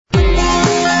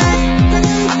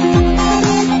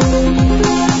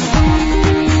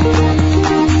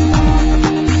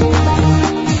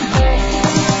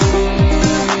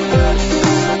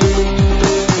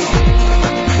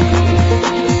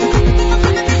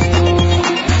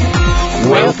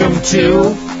Welcome to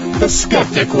the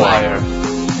Skeptic Wire.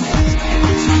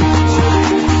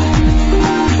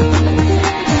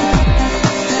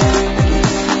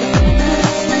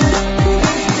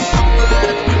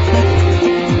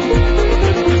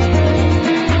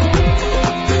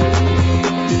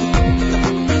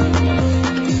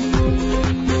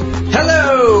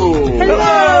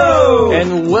 Hello!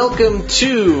 And welcome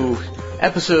to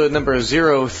episode number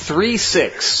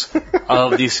 036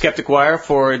 of the Skeptic Wire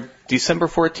for December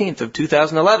 14th of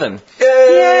 2011.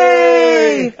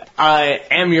 Yay! I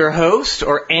am your host,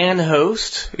 or an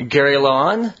host, Gary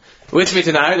Lawn. With me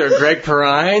tonight are Greg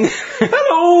Perrine.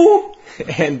 Hello!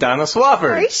 And Donna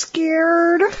Swafford. I'm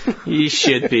scared. You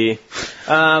should be.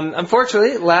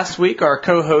 Unfortunately, last week our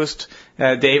co-host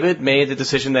David made the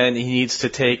decision that he needs to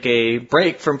take a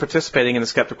break from participating in the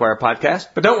Skeptic Wire podcast.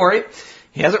 But don't worry,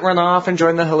 he hasn't run off and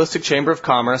joined the Holistic Chamber of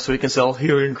Commerce so he can sell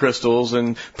healing crystals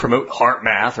and promote heart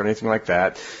math or anything like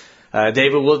that.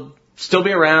 David will still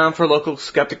be around for local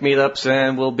skeptic meetups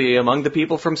and will be among the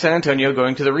people from San Antonio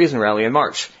going to the Reason Rally in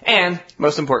March. And,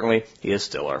 most importantly, he is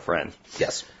still our friend.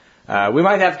 Yes. We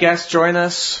might have guests join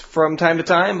us from time to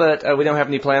time, but we don't have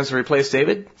any plans to replace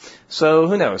David. So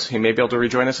who knows? He may be able to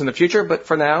rejoin us in the future, but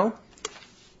for now,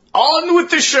 on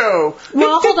with the show!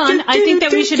 Well, hold on. I think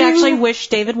that we should actually wish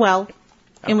David well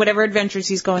in whatever adventures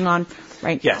he's going on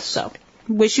right now. Yes. So,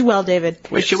 wish you well, David.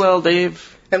 Wish you well,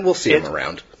 Dave. And we'll see him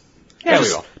around. There we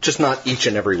go. Just not each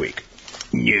and every week.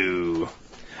 You.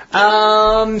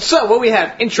 So what we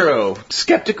have, intro,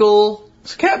 skeptical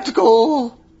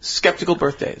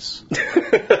birthdays.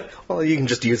 Well, you can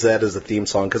just use that as a theme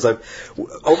song, because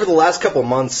over the last couple of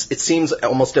months, it seems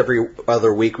almost every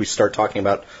other week we start talking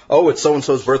about, oh, it's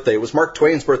so-and-so's birthday, it was Mark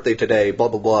Twain's birthday today, blah,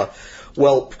 blah, blah.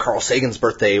 Well, Carl Sagan's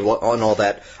birthday and all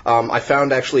that. I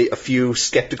found actually a few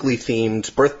skeptically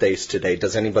themed birthdays today.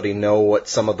 Does anybody know what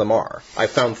some of them are? I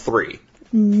found 3.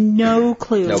 No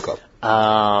clue. No clue.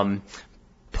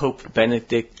 Pope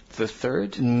Benedict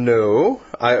III? No.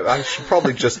 I should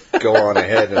probably just go on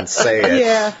ahead and say it.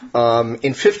 Yeah.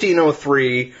 In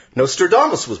 1503,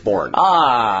 Nostradamus was born.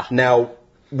 Ah. Now,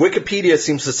 Wikipedia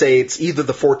seems to say it's either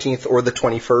the 14th or the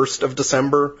 21st of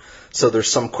December, so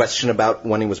there's some question about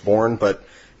when he was born, but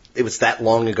it was that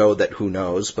long ago that who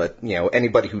knows. But, you know,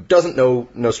 anybody who doesn't know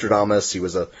Nostradamus, he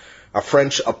was a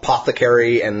French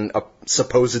apothecary and a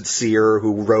supposed seer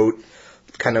who wrote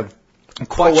kind of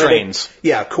quatrains.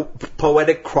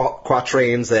 Poetic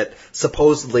quatrains that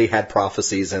supposedly had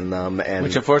prophecies in them. And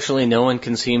which unfortunately no one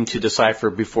can seem to decipher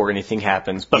before anything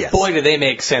happens. But yes. Boy, do they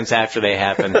make sense after they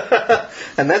happen.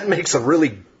 And that makes a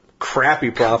really crappy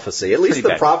prophecy. At least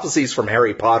the prophecies from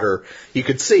Harry Potter, you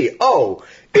could see, oh,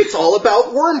 it's all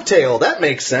about Wormtail. That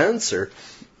makes sense. Or,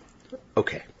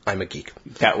 okay, I'm a geek.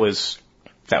 That was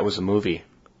a movie.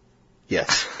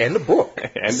 Yes, and a book.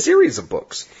 A series of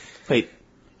books. Wait,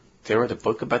 they wrote a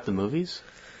book about the movies?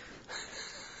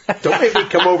 Don't make me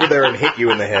come over there and hit you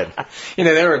in the head. You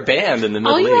know, they were a band in the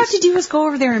Middle East. All you have to do is go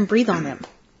over there and breathe on them.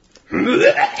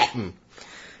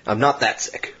 I'm not that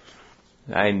sick.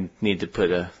 I need to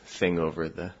put a thing over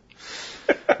the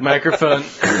microphone.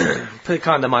 Put a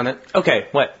condom on it. Okay,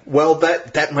 what? Well,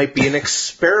 that might be an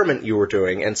experiment you were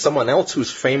doing, and someone else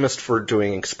who's famous for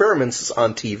doing experiments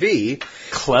on TV.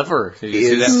 Clever. Did you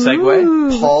see that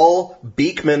segue? Paul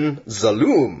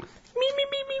Beekman-Zaloom.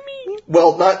 Me.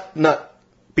 Well, not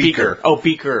Beaker. Oh,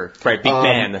 Beaker. Right,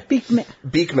 Beekman.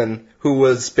 Beekman,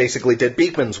 who did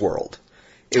Beekman's World.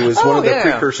 It was one of the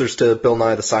precursors to Bill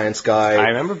Nye the Science Guy. I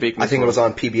remember Beekman's I think it was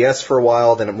on PBS for a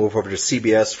while, then it moved over to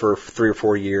CBS for 3 or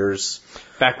 4 years.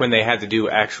 Back when they had to do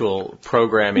actual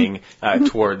programming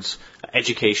towards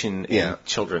education in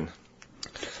children.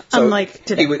 So unlike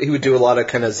today. He would do a lot of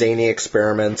kind of zany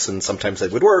experiments, and sometimes they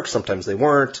would work, sometimes they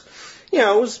weren't. You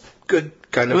know, it was good,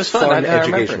 kind of fun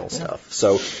educational stuff.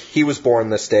 So he was born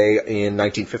this day in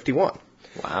 1951.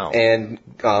 Wow. And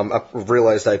I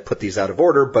realized I put these out of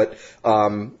order, but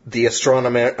the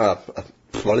astronomer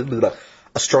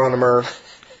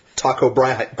Tycho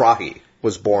Brahe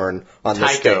was born on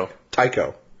this day.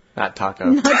 Tycho. Not taco.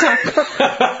 Not taco.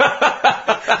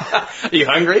 Are you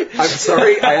hungry? I'm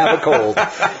sorry, I have a cold.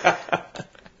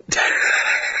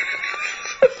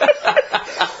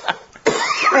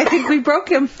 I think we broke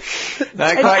him.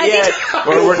 Not quite yet.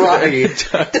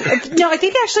 No, I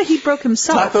think actually he broke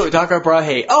himself. Taco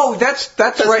Brahe. Oh, that's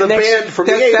right the next. band from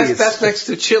the 80s. That's next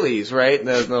to Chili's, right?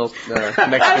 The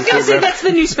Mexican I was going to say that's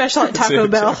the new special at Taco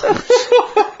Bell.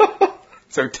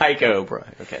 So Tycho Brahe.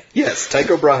 Okay. Yes,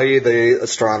 Tycho Brahe, the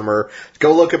astronomer.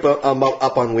 Go look up on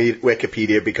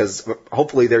Wikipedia because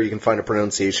hopefully there you can find a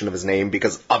pronunciation of his name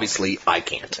because obviously I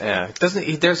can't. Yeah. Doesn't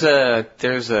he, there's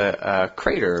a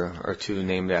crater or two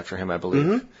named after him, I believe.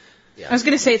 Mm-hmm. Yeah. I was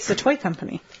going to say it's the toy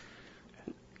company.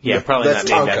 Yeah, probably That's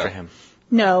not named Tonka. after him.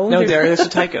 No. No, there's a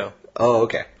Tycho. Oh,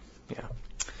 okay. Yeah.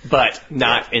 But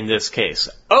not in this case.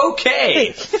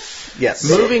 Okay. Yes.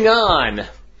 Moving on.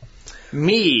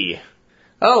 Me.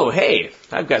 Oh, hey,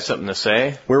 I've got something to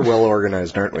say. We're well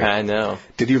organized, aren't we? I know.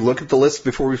 Did you look at the list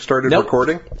before we started Nope.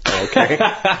 recording? Okay.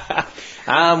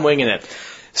 I'm winging it.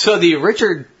 So the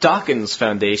Richard Dawkins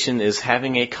Foundation is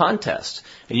having a contest,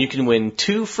 and you can win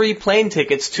 2 free plane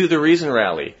tickets to the Reason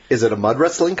Rally. Is it a mud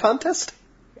wrestling contest?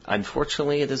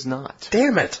 Unfortunately, it is not.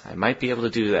 Damn it. I might be able to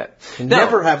do that.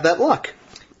 Never have that luck.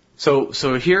 So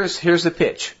here's the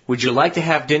pitch. Would you like to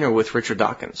have dinner with Richard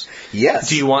Dawkins? Yes.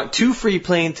 Do you want 2 free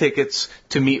plane tickets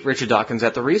to meet Richard Dawkins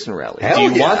at the Reason Rally? Hell Do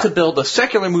you yeah. want to build a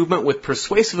secular movement with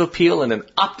persuasive appeal and an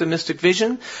optimistic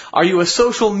vision? Are you a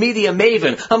social media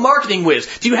maven, a marketing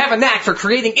whiz? Do you have a knack for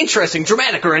creating interesting,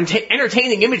 dramatic, or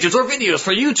entertaining images or videos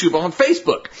for YouTube or on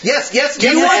Facebook? Yes. Do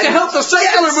you want to help the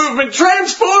secular movement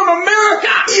transform America?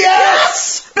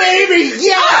 Yes! Baby,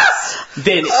 yes!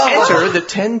 Then enter the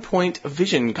 10-point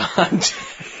vision contest.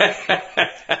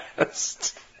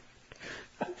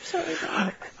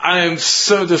 I am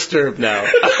so disturbed now.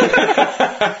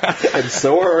 And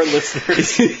so are our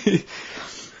listeners.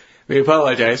 We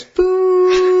apologize.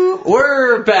 Boo!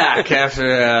 We're back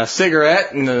after a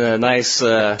cigarette and a nice...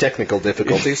 Technical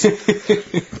difficulties.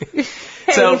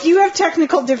 Hey, So- if you have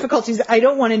technical difficulties, I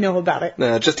don't want to know about it.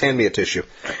 Just hand me a tissue.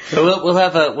 So we'll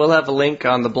have a link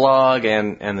on the blog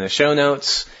and the show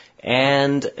notes,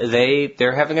 and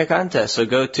they're having a contest. So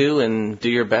go to and do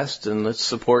your best, and let's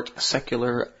support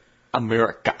secular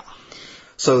America.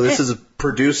 So this is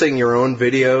producing your own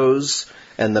videos,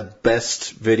 and the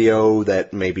best video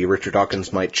that maybe Richard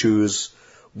Dawkins might choose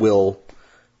will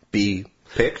be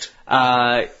picked.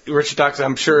 Richard Dawkins,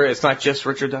 I'm sure it's not just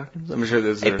Richard Dawkins. I'm sure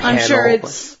there's a I'm sure panel.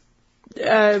 it's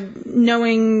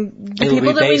knowing the It'll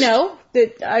people be that we based- know.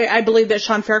 That I believe that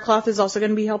Sean Faircloth is also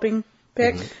going to be helping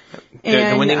pick.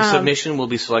 The winning submission will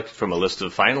be selected from a list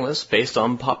of finalists based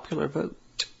on popular vote.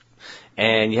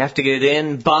 And you have to get it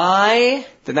in by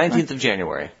the 19th of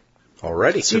January.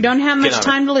 Already. You don't have much get on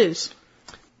time to lose.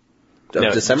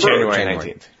 Of December or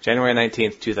January 19th. January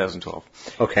 19th,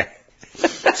 2012. Okay.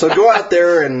 So go out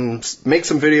there and make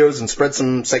some videos and spread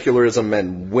some secularism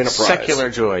and win a prize. Secular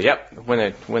joy. Yep.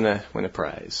 Win a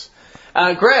prize.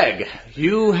 Greg,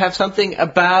 you have something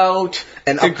about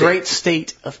An the update. great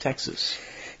state of Texas.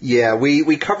 Yeah,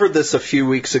 we covered this a few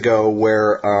weeks ago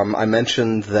where I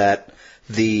mentioned that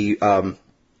the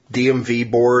DMV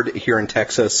board here in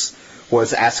Texas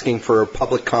was asking for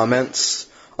public comments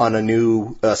on a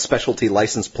new specialty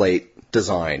license plate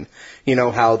design. You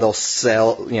know how they'll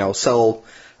sell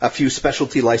a few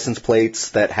specialty license plates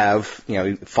that have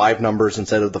 5 numbers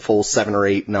instead of the full 7 or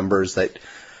 8 numbers that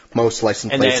most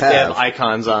license And plates they have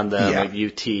icons on them, Yeah. like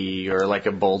UT or like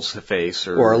a bull's face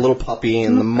or a little puppy,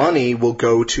 and the money will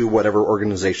go to whatever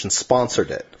organization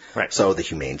sponsored it. Right. So the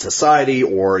Humane Society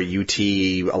or UT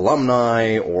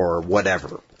alumni or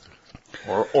whatever.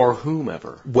 or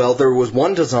whomever. Well, there was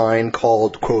one design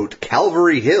called, quote,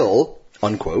 Calvary Hill,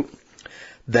 unquote,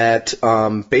 that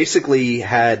basically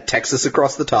had Texas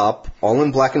across the top, all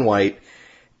in black and white,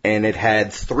 and it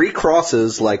had 3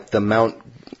 crosses like the Mount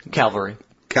Calvary.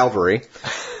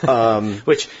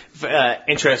 Which,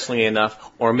 interestingly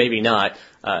enough, or maybe not,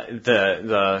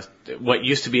 the what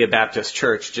used to be a Baptist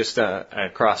church just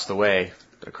across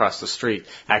the street,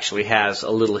 actually has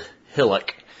a little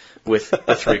hillock with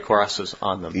the 3 crosses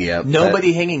on them. Yeah,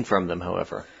 Nobody hanging from them,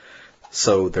 however.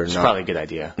 So they're It's not. probably a good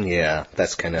idea. Yeah,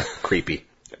 that's kind of creepy.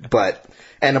 But,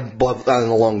 and above, and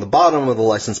along the bottom of the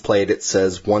license plate, it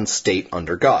says "One State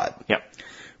Under God," Yep.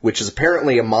 which is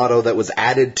apparently a motto that was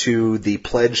added to the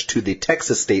pledge to the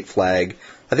Texas state flag.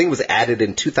 I think it was added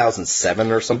in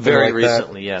 2007 or something Very like that.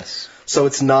 recently, yes. So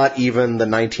it's not even the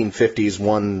 1950s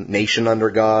One Nation Under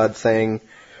God thing,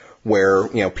 where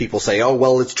people say, "Oh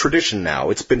well, it's tradition now.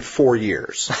 It's been 4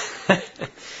 years."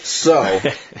 So.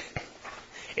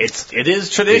 It is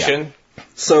tradition.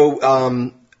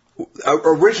 So,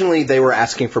 originally they were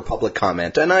asking for public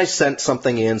comment, and I sent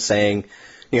something in saying,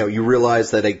 you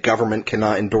realize that a government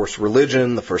cannot endorse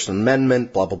religion, the First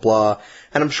Amendment, blah, blah, blah.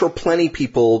 And I'm sure plenty of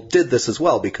people did this as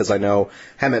well, because I know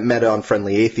Hammett Mehta on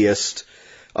Friendly Atheist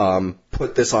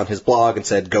put this on his blog and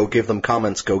said, go give them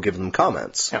comments, go give them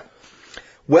comments. Yep.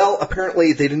 Well,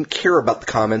 apparently they didn't care about the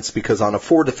comments, because on a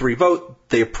 4-3 vote,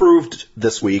 they approved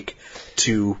this week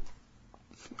to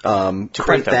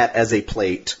print that as a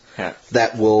plate. Yeah.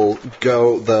 That will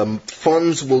go. The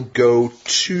funds will go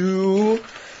to.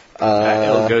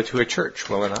 It'll go to a church,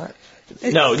 will it not?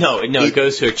 No, it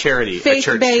goes to a charity, a church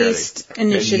charity. Faith-based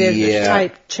initiative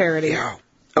type charity. Yeah.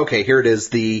 Okay, here it is.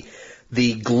 The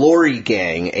Glory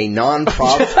Gang, a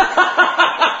non-profit.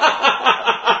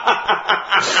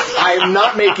 I'm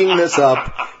not making this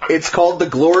up. It's called the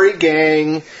Glory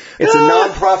Gang. It's a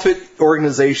non-profit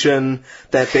organization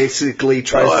that basically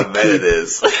tries to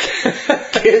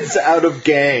keep kids out of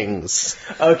gangs.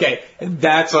 Okay,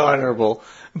 that's honorable.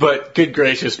 But good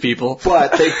gracious, people.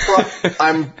 But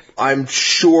I'm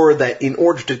sure that in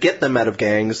order to get them out of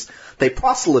gangs, they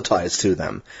proselytize to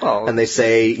them. Oh. And they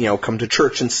say, come to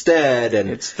church instead, and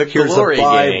it's the here's Glory a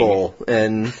Bible. Gang.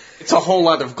 And it's a whole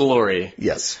lot of glory.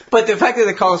 Yes. But the fact that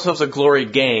they call themselves a glory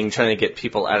gang trying to get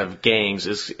people out of gangs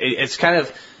it's kind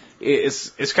of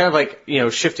like,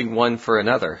 shifting one for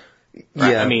another.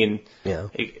 Right? Yeah. I mean, yeah.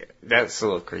 That's a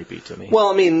little creepy to me. Well,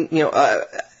 I mean,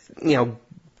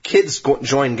 kids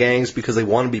join gangs because they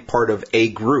want to be part of a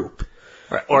group.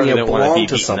 Right. Or they don't want to be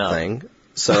beaten something. Up.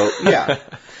 So, yeah.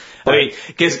 I mean,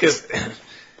 because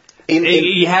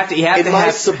you have to in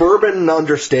my suburban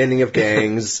understanding of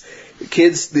gangs,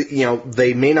 kids,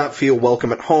 they may not feel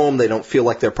welcome at home. They don't feel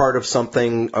like they're part of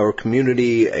something or a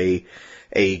community,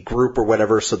 a group or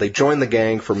whatever. So they join the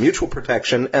gang for mutual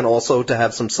protection and also to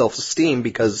have some self-esteem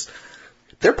because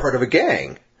they're part of a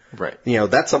gang. Right.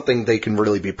 That's something they can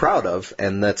really be proud of,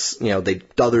 and that's,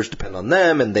 others depend on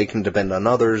them, and they can depend on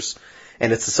others,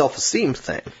 and it's a self-esteem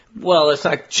thing. Well, it's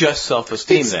not just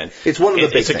self-esteem then. It's one of the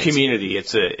big things. It's a community.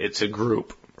 It's a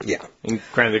group. Yeah. And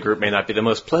granted, the group may not be the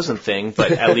most pleasant thing,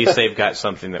 but at least they've got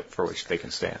something for which they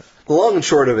can stand. The long and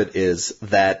short of it is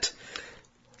that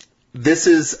this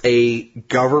is a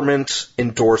government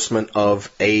endorsement of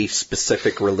a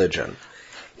specific religion.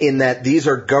 In that these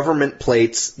are government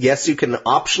plates. Yes, you can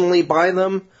optionally buy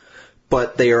them,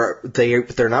 but they're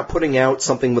not putting out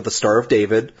something with the Star of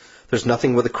David. There's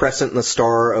nothing with a crescent and the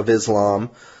Star of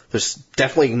Islam. There's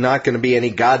definitely not going to be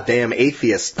any goddamn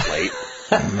atheist plate.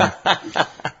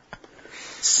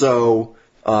 So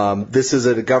this is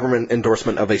a government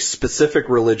endorsement of a specific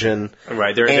religion.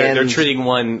 Right. They're treating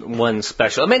one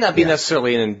special. It may not be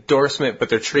necessarily an endorsement, but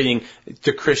they're treating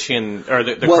the Christian or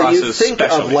the crosses specially. Well, you think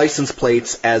of license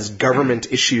plates as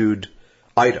government issued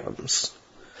items.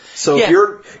 So if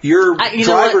your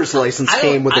driver's license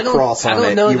came with a cross on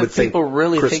it, you would think people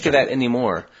really Christian. think of that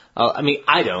anymore. I mean,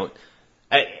 I don't.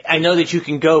 I know that you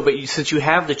can go, but since you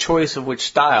have the choice of which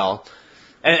style,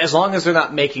 and as long as they're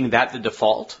not making that the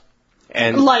default.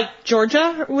 And like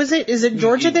Georgia, was it? Is it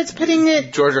Georgia that's putting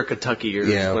it? Georgia or Kentucky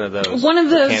or one of those. One of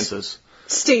those Kansas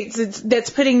states that's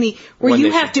putting where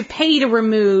you have to pay to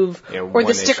remove or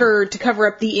the sticker to cover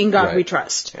up the "In God We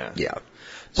Trust." Yeah.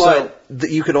 But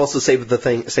you could also say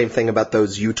the same thing about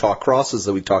those Utah crosses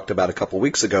that we talked about a couple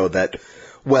weeks ago. That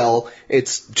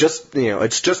it's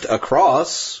just a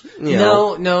cross.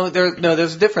 No,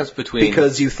 there's a difference between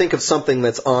because you think of something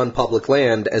that's on public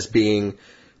land as being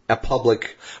a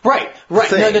public right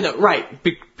thing. No right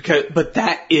but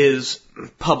that is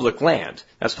public land.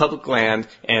 That's public land,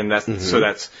 and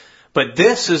that's but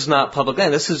this is not public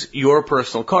land. This is your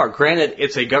personal car. Granted,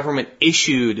 it's a government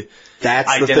issued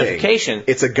identification. The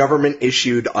thing. It's a government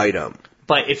issued item.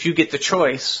 But if you get the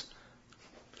choice,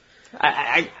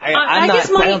 I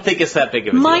don't think it's that big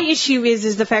of a deal. My issue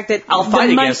is the fact that I'll fight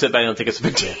against it, but I don't think it's a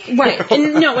big deal. Right,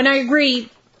 and I agree.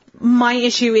 My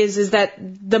issue is that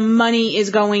the money is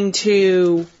going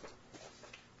to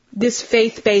this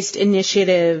faith-based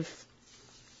initiative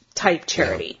type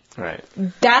charity. Yeah, right.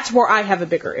 That's where I have a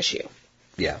bigger issue.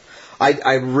 Yeah.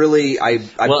 I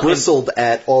bristled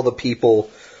at all the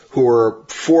people who are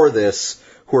for this,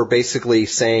 who are basically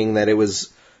saying that it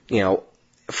was,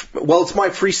 it's my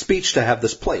free speech to have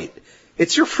this plate.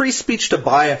 It's your free speech to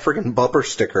buy a friggin' bumper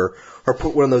sticker or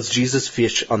put one of those Jesus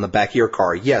fish on the back of your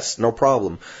car. Yes, no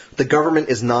problem. The government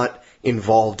is not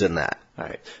involved in that. All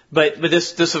right. But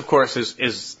this of course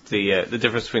is the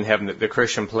difference between having the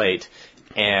Christian plate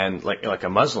and like a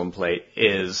Muslim plate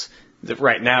is that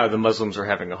right now the Muslims are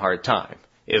having a hard time.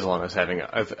 Islam is having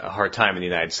a hard time in the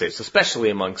United States, especially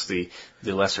amongst the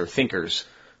lesser thinkers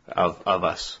of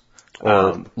us.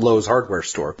 Or Lowe's hardware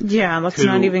store. Yeah, let's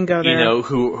not even go there.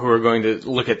 Who are going to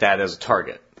look at that as a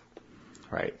target.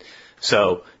 Right.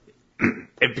 So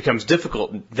it becomes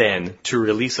difficult then to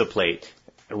release a plate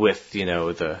with,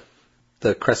 the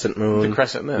crescent moon. The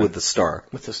crescent moon. With the star.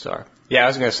 With the star. Yeah, I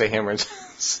was going to say hammer and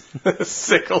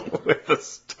sickle with the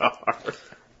star.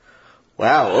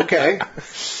 Wow, okay.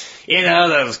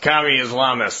 Those commie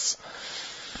Islamists.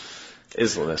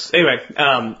 Islamist. Anyway,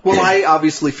 Well, I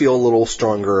obviously feel a little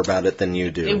stronger about it than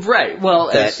you do. right. Well,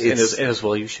 That as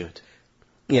well you should.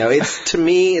 To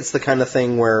me, it's the kind of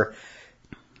thing where,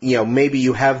 maybe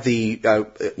you have the,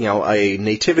 a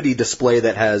nativity display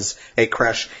that has a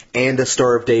creche and a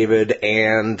Star of David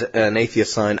and an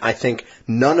atheist sign. I think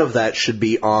none of that should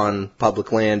be on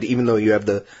public land, even though you have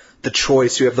the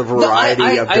choice, you have the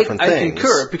variety of different things. I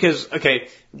concur, because, okay,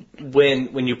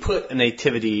 when you put a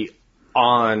nativity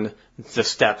on the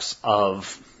steps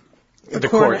of the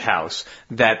courthouse,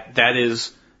 that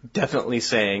is definitely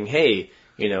saying, hey,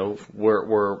 we're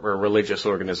a religious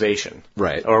organization.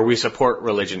 Right. Or we support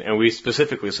religion, and we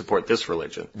specifically support this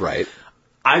religion. Right.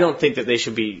 I don't think that they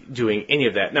should be doing any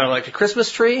of that. Now, like a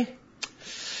Christmas tree,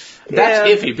 that's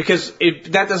iffy, because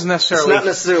that doesn't necessarily... It's not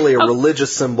necessarily a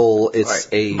religious symbol, it's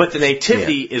But the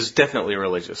nativity is definitely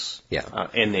religious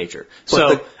in nature. But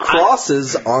the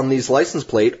crosses on these license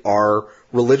plate are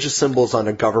religious symbols on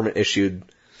a government-issued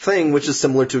thing, which is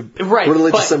similar to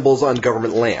religious symbols on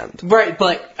government land. Right,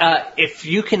 but if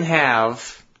you can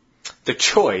have the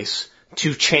choice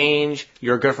to change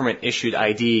your government-issued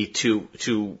ID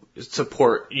to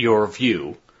support your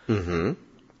view,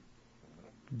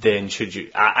 then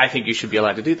I think you should be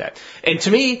allowed to do that. And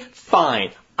to me,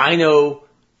 fine. I know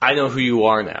who you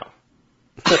are now.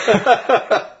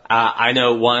 I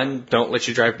know, one, don't let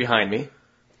you drive behind me,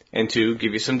 and two,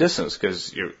 give you some distance,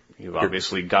 because you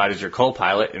obviously, God is your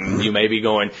co-pilot, and you may be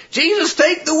going, Jesus,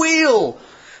 take the wheel!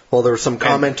 Well, there were some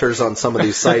commenters on some of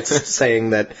these sites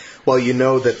saying that, well,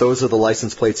 that those are the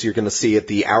license plates you're going to see at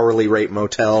the hourly rate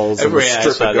motels and the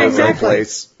strip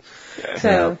place.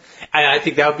 So, I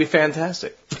think that would be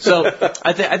fantastic. So,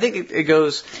 I think it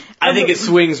goes, I think it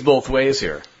swings both ways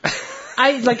here.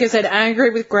 like I said, I agree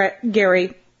with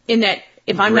Gary in that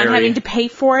if I'm not having to pay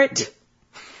for it,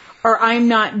 or I'm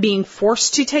not being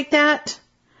forced to take that,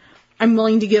 I'm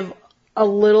willing to give a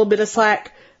little bit of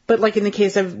slack, but like in the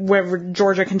case of wherever,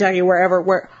 Georgia, Kentucky, wherever,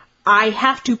 where I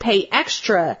have to pay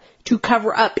extra to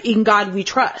cover up In God We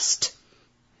Trust.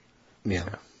 Yeah.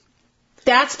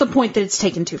 That's the point that it's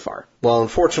taken too far. Well,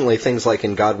 unfortunately, things like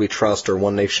In God We Trust or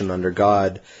One Nation Under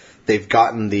God, they've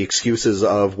gotten the excuses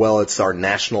of, well, it's our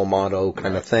national motto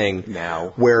kind of thing.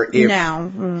 Now. Where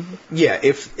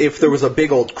if there was a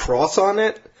big old cross on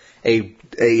it, a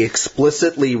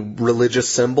explicitly religious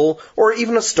symbol, or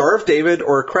even a Star of David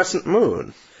or a crescent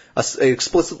moon, a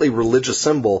explicitly religious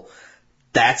symbol,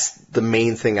 that's the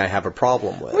main thing I have a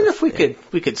problem with. I wonder if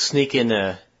we could sneak in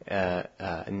an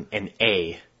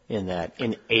A in that,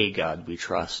 in A God We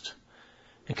Trust,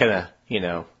 and kind of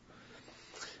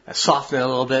soften it a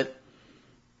little bit.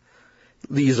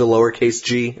 Use a lowercase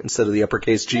g instead of the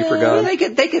uppercase G for God.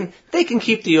 They can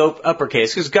keep the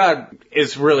uppercase, because God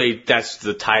is really, that's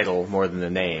the title more than the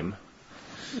name.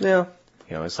 Yeah.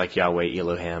 It's like Yahweh,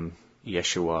 Elohim,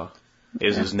 Yeshua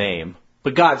is his name,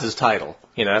 but God's his title.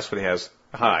 That's what he has.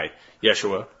 Hi,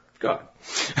 Yeshua, God.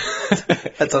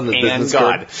 That's on the business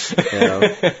God.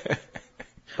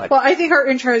 Well, I think our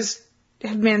intros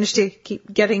have managed to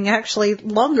keep getting actually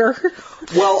longer.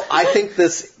 Well, I think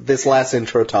this last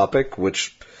intro topic,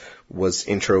 which was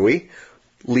intro-y,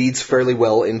 leads fairly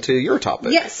well into your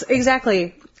topic. Yes,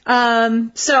 exactly. So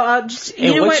I'll just...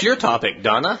 what's your topic,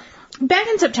 Donna? Back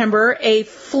in September, a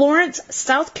Florence,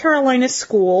 South Carolina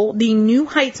school, the New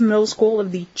Heights Middle School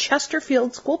of the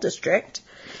Chesterfield School District,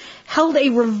 held a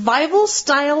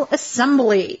revival-style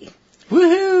assembly.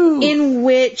 Woohoo! In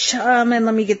which, and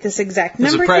let me get this exact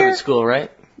number here. It's a private school, right?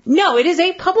 No, it is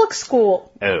a public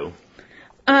school. Oh.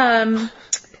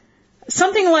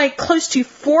 Something like close to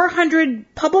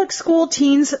 400 public school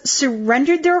teens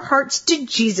surrendered their hearts to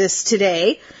Jesus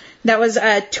today. That was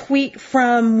a tweet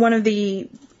from one of the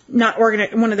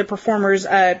performers,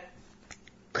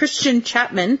 Christian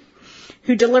Chapman,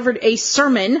 who delivered a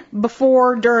sermon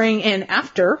before, during, and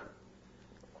after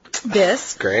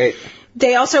this. Great.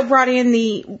 They also brought in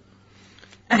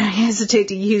and I hesitate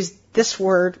to use this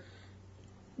word,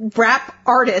 rap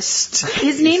artist.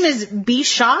 His name is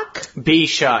B-Shock.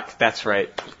 B-Shock, that's right.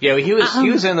 Yeah, he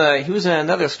was in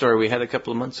another story we had a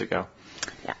couple of months ago.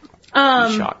 Yeah.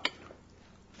 B-Shock.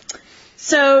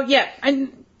 So yeah,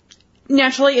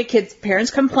 naturally a kid's parents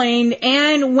complained,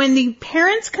 and when the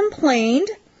parents complained,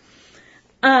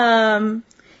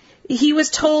 he was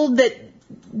told that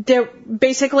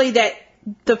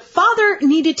the father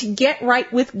needed to get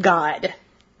right with God.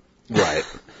 Right.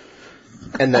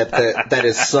 And that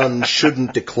his son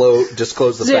shouldn't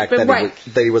disclose the fact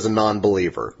that he was a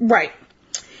non-believer. Right.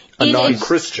 A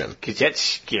non-Christian. Because that's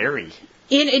scary.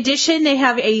 In addition, they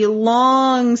have a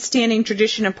long-standing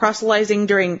tradition of proselytizing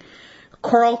during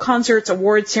choral concerts,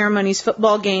 award ceremonies,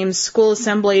 football games, school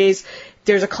assemblies.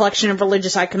 There's a collection of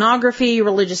religious iconography,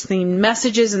 religious-themed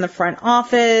messages in the front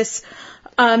office,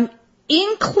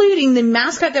 including the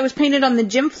mascot that was painted on the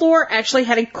gym floor actually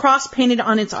had a cross painted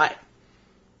on its eye.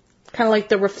 Kind of like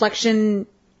the reflection.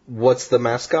 What's the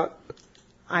mascot?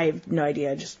 I have no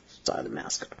idea. I just saw the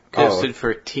mascot. Could have stood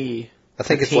for T. I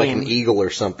think it's like an eagle or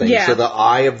something. Yeah. So the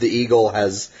eye of the eagle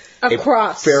has a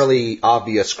cross. Fairly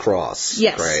obvious cross.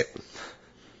 Yes. Right.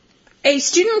 A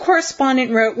student correspondent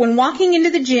wrote, when walking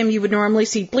into the gym, you would normally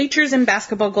see bleachers and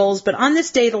basketball goals, but on this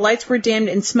day, the lights were dimmed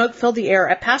and smoke filled the air.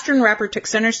 A pastor and rapper took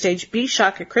center stage.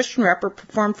 B-Shock, a Christian rapper,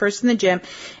 performed first in the gym,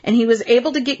 and he was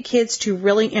able to get kids to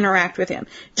really interact with him.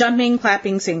 Jumping,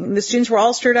 clapping, singing. The students were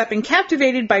all stirred up and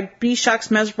captivated by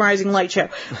B-Shock's mesmerizing light show,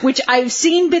 which I've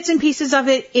seen bits and pieces of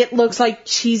it. It looks like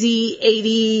cheesy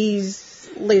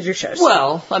 80s laser shows.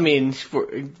 Well, I mean,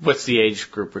 what's the age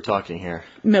group we're talking here?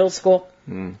 Middle school.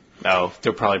 Oh,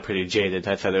 they're probably pretty jaded.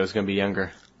 I thought it was going to be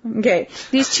younger. Okay.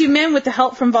 These two men, with the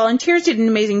help from volunteers, did an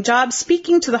amazing job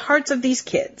speaking to the hearts of these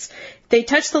kids. They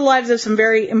touched the lives of some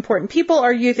very important people,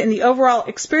 our youth, and the overall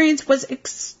experience was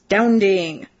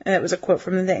astounding. That was a quote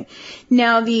from the thing.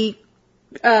 Now, the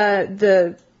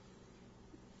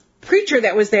preacher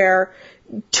that was there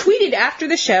tweeted after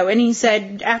the show, and he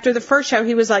said after the first show,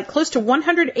 he was like, close to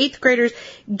 100 8th graders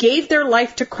gave their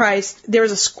life to Christ. There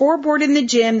was a scoreboard in the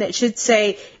gym that should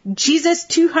say, Jesus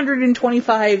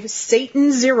 225,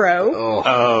 Satan 0.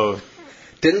 Oh.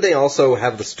 Didn't they also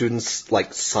have the students,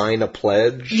 like, sign a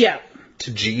pledge? Yeah.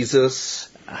 To Jesus?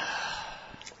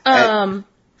 Right,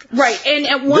 and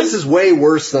at one... This is way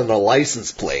worse than a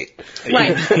license plate.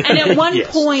 Right, and at one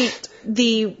Yes. point,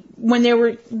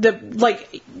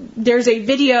 there's a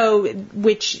video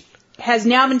which has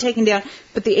now been taken down,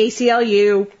 but the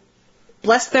ACLU,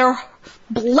 bless them,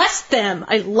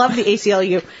 I love the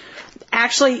ACLU,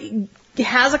 actually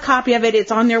has a copy of it.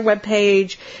 It's on their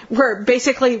webpage, where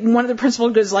basically one of the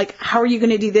principals goes like, how are you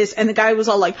going to do this? And the guy was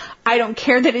all like, I don't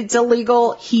care that it's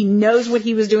illegal. He knows what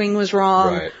he was doing was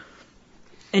wrong. Right.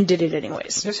 And did it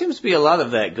anyways. There seems to be a lot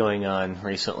of that going on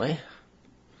recently.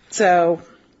 So...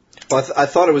 Well, I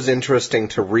thought it was interesting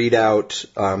to read out,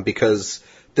 because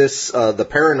the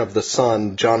parent of the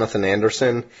son, Jonathan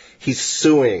Anderson, he's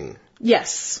suing.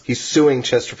 Yes. He's suing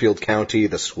Chesterfield County,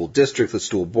 the school district, the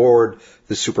school board,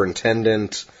 the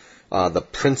superintendent, the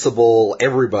principal,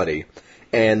 everybody.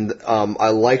 And I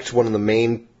liked one of the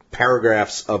main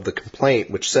paragraphs of the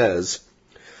complaint, which says,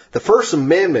 the First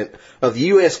Amendment of the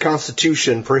U.S.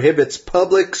 Constitution prohibits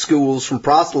public schools from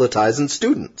proselytizing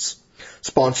students,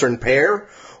 sponsoring prayer,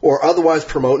 or otherwise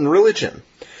promoting religion.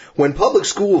 When public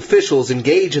school officials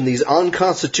engage in these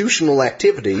unconstitutional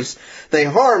activities, they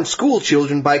harm school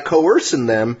children by coercing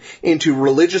them into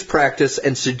religious practice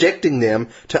and subjecting them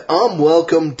to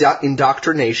unwelcome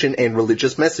indoctrination and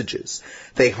religious messages.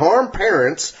 They harm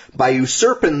parents by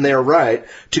usurping their right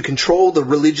to control the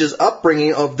religious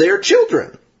upbringing of their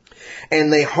children.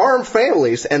 And they harm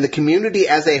families and the community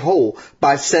as a whole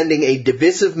by sending a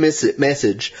divisive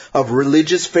message of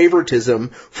religious favoritism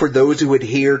for those who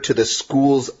adhere to the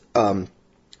school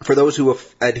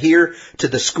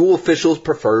officials'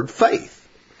 preferred faith.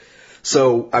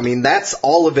 So, I mean, that's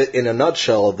all of it in a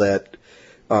nutshell. That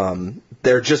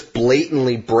they're just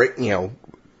blatantly breaking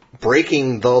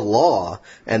the law,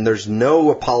 and there's no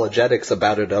apologetics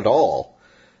about it at all.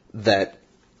 That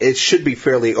it should be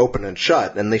fairly open and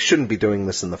shut, and they shouldn't be doing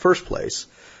this in the first place.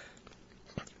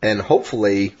 And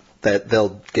hopefully that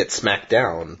they'll get smacked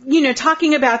down.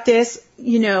 Talking about this,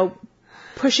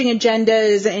 pushing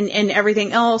agendas and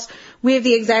everything else, we have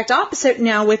the exact opposite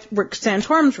now with Rick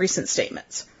Santorum's recent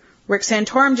statements. Rick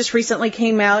Santorum just recently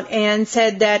came out and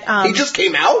said that... he just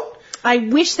came out? I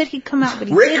wish that he'd come out, but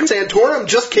he didn't. Rick Santorum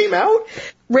just came out?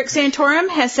 Rick Santorum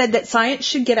has said that science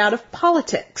should get out of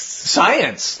politics.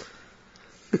 Science?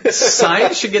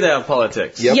 Science should get out of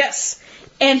politics. Yep. Yes.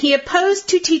 And he opposed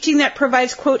to teaching that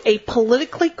provides, quote, a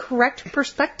politically correct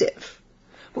perspective.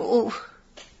 Well,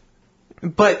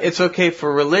 but it's okay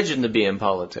for religion to be in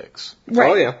politics.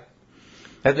 Right. Oh, yeah.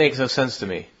 That makes no sense to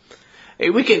me.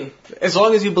 We can, as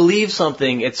long as you believe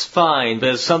something, it's fine, but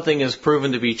if something is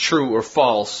proven to be true or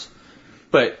false,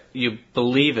 but you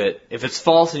believe it, if it's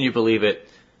false and you believe it,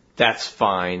 that's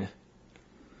fine.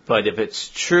 But if it's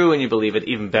true and you believe it,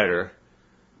 even better.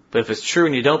 But if it's true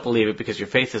and you don't believe it because your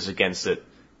faith is against it,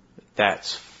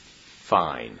 that's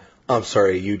fine. I'm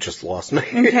sorry, you just lost me.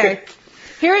 Okay.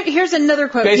 Here's another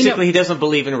quote. Basically, he doesn't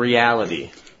believe in reality.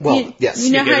 Well, yes.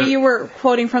 You know how you were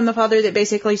quoting from the father that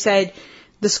basically said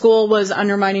the school was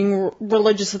undermining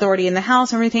religious authority in the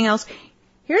house and everything else?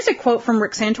 Here's a quote from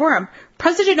Rick Santorum.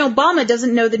 President Obama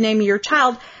doesn't know the name of your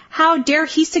child. How dare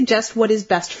he suggest what is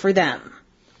best for them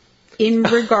in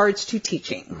regards to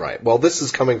teaching? Right. Well, this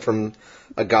is coming from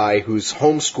a guy who's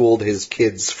homeschooled his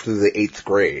kids through the 8th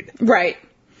grade. Right.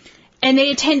 And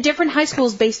they attend different high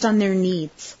schools based on their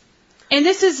needs. And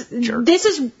this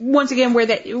is once again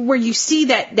where you see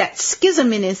that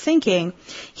schism in his thinking.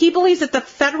 He believes that the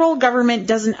federal government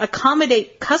doesn't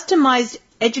accommodate customized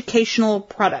educational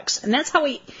products. And that's how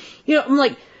I'm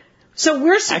like, so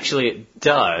we're... Actually, it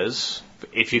does,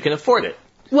 if you can afford it.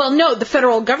 Well, no, the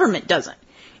federal government doesn't.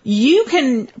 You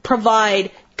can provide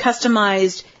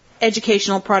customized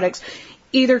educational products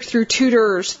either through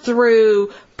tutors,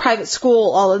 through private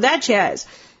school, all of that jazz.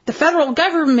 The federal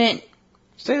government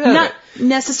not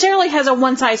necessarily has a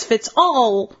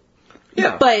one-size-fits-all.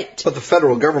 Yeah, but the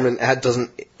federal government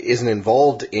isn't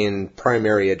involved in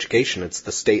primary education. It's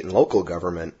the state and local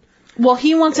government. Well,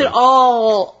 he wants it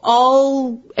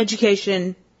all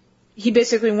education. He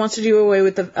basically wants to do away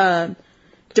with the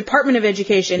Department of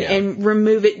Education and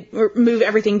move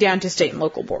everything down to state and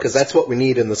local boards. Because that's what we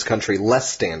need in this country: less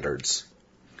standards.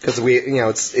 Because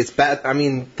it's bad. I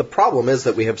mean, the problem is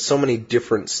that we have so many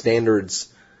different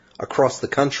standards across the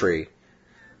country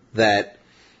that,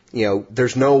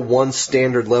 there's no one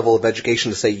standard level of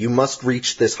education to say you must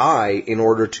reach this high in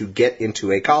order to get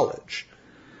into a college.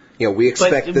 We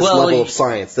expect this level of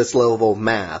science, this level of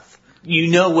math.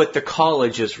 You know what the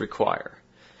colleges require.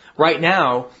 Right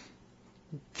now,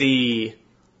 the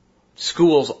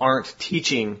schools aren't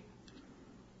teaching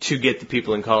to get the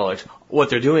people in college.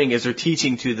 What they're doing is they're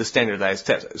teaching to the standardized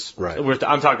tests. Right.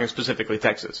 I'm talking specifically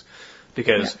Texas,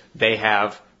 because they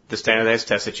have the standardized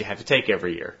test that you have to take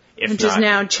every year, which is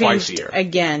now changed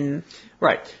again.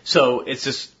 Right. So it's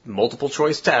this multiple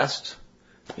choice test.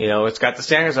 It's got the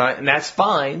standards on it, and that's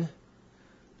fine,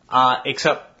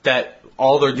 except that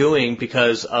all they're doing,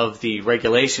 because of the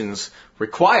regulations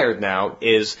required now,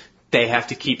 is they have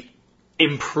to keep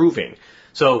improving.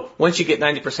 So once you get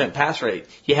 90% pass rate,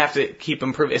 you have to keep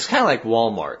improving. It's kind of like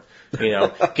Walmart,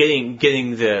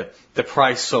 getting the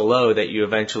price so low that you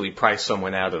eventually price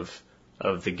someone out of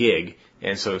the gig,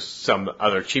 and so some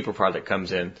other cheaper product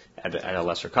comes in at a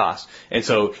lesser cost. And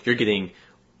so you're getting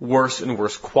worse and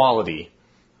worse quality.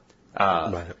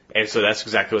 Right. And so that's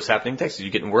exactly what's happening in Texas.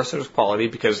 You're getting worse and worse quality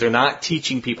because they're not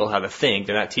teaching people how to think.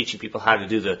 They're not teaching people how to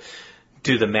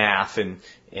do the math and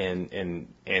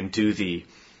do the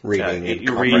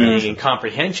reading and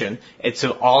comprehension. And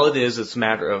so all it is, it's a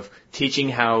matter of teaching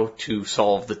how to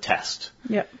solve the test.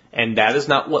 Yep. And that is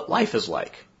not what life is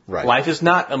like. Right. Life is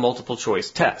not a multiple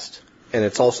choice test. And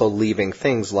it's also leaving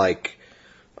things like,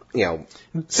 basic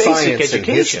science education. And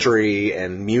history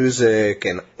and music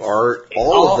and art,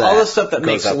 all of that. All the stuff that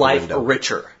makes life window.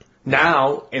 Richer.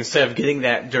 Now, instead of getting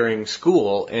that during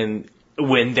school and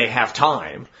when they have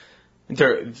time,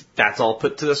 that's all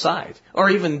put to the side. Or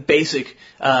even basic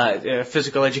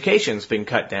physical education's been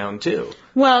cut down too.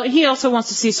 Well, he also wants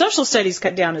to see social studies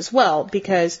cut down as well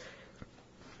because,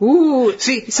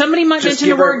 somebody might mention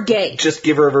the word gay. Just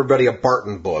give everybody a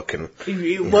Barton book and.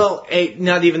 Well,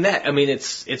 not even that. I mean,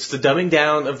 it's the dumbing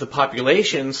down of the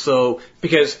population. So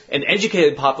because an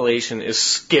educated population is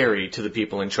scary to the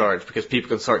people in charge because people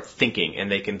can start thinking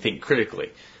and they can think critically.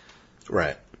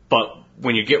 Right. But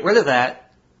when you get rid of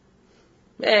that,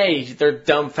 hey, they're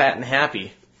dumb, fat, and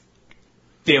happy.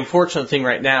 The unfortunate thing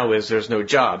right now is there's no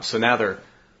jobs, so now they're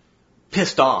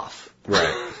pissed off.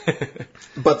 Right.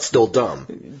 But still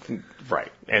dumb.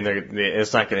 Right. And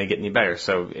it's not going to get any better.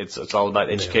 So it's all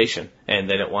about education, and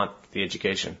they don't want the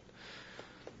education.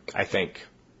 I think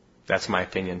that's my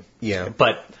opinion. Yeah.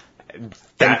 But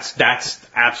that's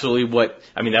absolutely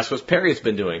that's what Perry's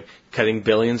been doing, cutting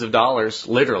billions of dollars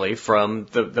literally from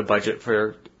the budget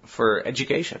for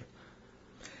education.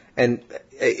 And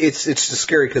it's just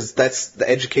scary because the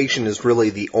education is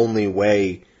really the only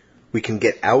way we can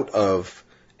get out of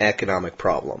economic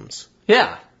problems.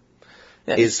 Yeah.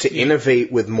 Is to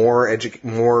innovate with more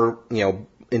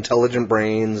intelligent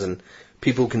brains and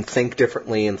people who can think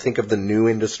differently and think of the new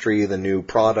industry, the new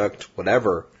product,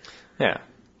 whatever. Yeah.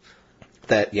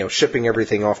 That, shipping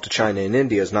everything off to China and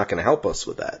India is not going to help us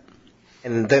with that.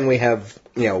 And then we have,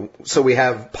 we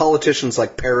have politicians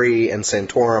like Perry and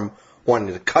Santorum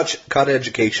wanting to cut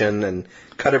education and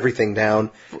cut everything down,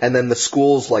 and then the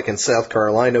schools like in South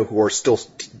Carolina who are still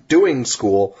doing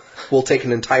school will take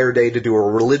an entire day to do a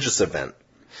religious event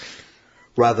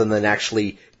rather than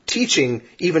actually teaching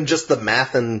even just the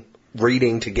math and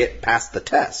reading to get past the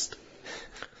test.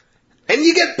 And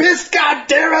you get pissed, God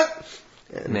damn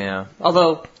it! Yeah.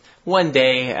 Although one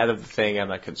day out of the thing I'm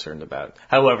not concerned about.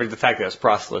 However, the fact that it's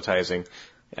proselytizing,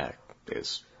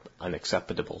 is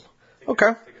unacceptable.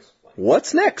 Okay.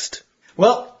 What's next?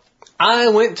 Well, I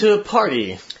went to a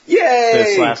party Yay!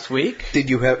 this last week. Did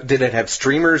it have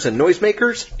streamers and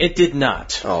noisemakers? It did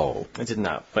not. Oh. It did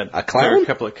not. But A clown? there were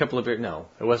a couple of no,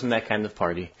 it wasn't that kind of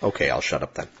party. Okay, I'll shut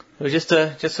up then. It was just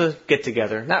a get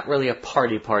together, not really a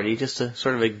party, just a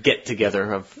sort of a get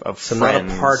together of So friends.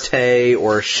 not a party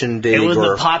or a shindig It was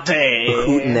or a party. a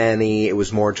hootenanny. It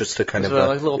was more just a kind of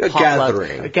Like a little a potluck,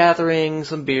 gathering. a gathering,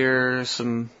 some beer,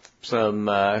 some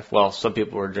some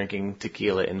people were drinking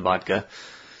tequila and vodka,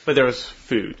 but there was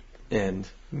food and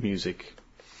music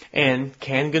and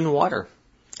Kangen water.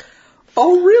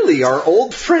 Oh, really? Our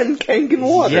old friend Kangen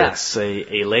water? Yes,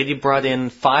 a lady brought in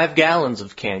 5 gallons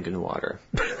of Kangen water.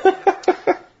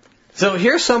 So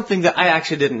here's something that I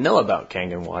actually didn't know about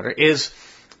Kangen water, is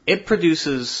it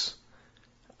produces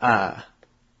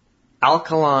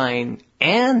alkaline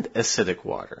and acidic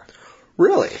water.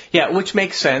 Really? Yeah, which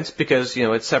makes sense because,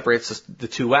 it separates the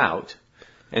two out.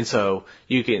 And so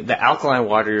the alkaline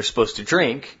water you're supposed to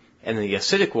drink, and the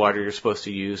acidic water you're supposed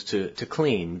to use to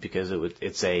clean, because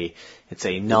it's a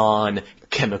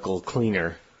non-chemical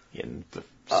cleaner,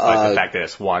 despite the fact that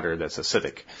it's water that's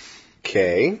acidic.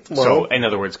 Okay. Well, So, in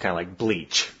other words, kind of like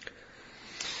bleach.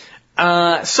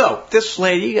 So this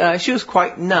lady, she was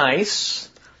quite nice,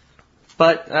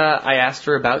 but I asked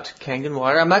her about Kangen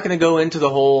water. I'm not going to go into the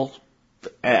whole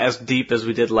as deep as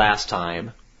we did last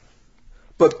time.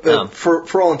 But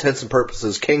for all intents and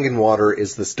purposes, Kangen water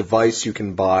is this device you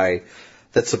can buy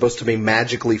that's supposed to be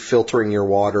magically filtering your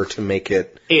water to make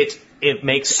it... It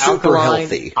makes super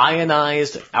healthy.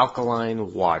 ionized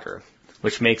alkaline water,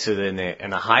 which makes it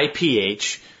in a high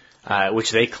pH,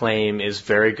 which they claim is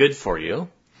very good for you.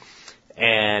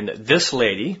 And this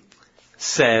lady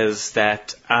says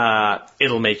that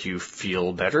it'll make you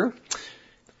feel better.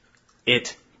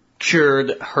 It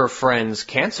cured her friend's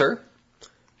cancer.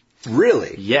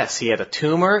 Really? Yes, he had a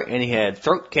tumor and he had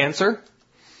throat cancer,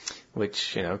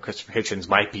 which, Christopher Hitchens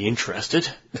might be interested.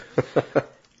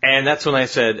 And that's when I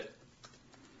said,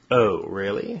 oh,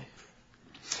 really?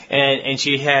 And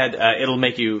she had, it'll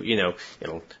make you,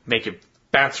 it'll make you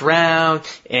bounce around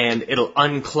and it'll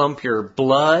unclump your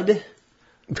blood.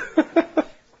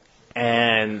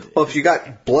 And well, if you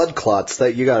got blood clots,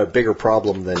 that you got a bigger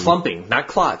problem than clumping, not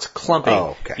clots, clumping.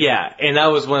 Oh, okay. Yeah, and that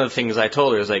was one of the things I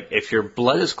told her. Is like, if your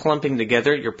blood is clumping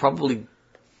together, you're probably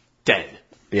dead,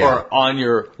 or on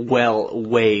your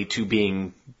way to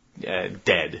being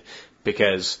dead,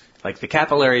 because like the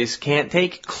capillaries can't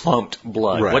take clumped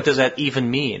blood. Right. What does that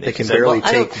even mean? They can barely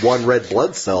take one red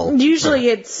blood cell.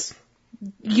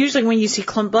 Usually when you see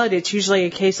clump blood, it's usually a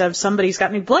case of somebody's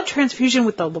gotten a blood transfusion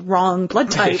with the wrong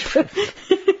blood type.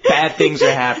 Bad things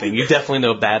are happening. You definitely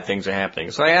know bad things are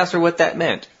happening. So I asked her what that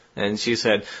meant. And she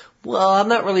said, well, I'm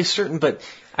not really certain, but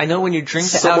I know when you drink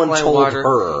the alkaline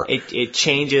water, it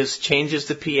changes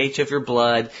the pH of your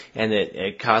blood, and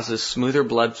it causes smoother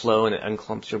blood flow, and it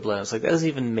unclumps your blood. It's like, that doesn't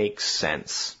even make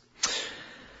sense.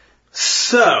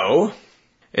 So,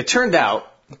 it turned out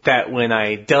that when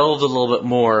I delved a little bit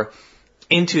more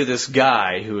into this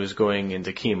guy who was going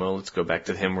into chemo. Let's go back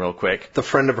to him real quick. The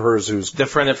friend of hers whose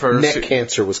neck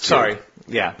cancer was cured. Sorry,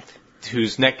 yeah,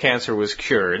 whose neck cancer was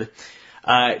cured.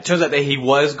 It turns out that he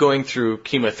was going through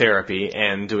chemotherapy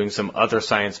and doing some other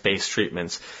science-based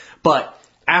treatments. But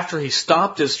after he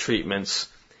stopped his treatments,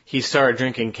 he started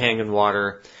drinking Kangen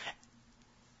water,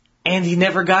 and he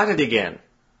never got it again.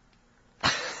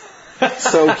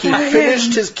 So he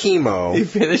finished his chemo. He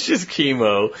finished his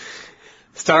chemo.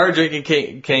 Started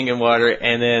drinking Kangen water,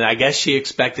 and then I guess she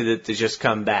expected it to just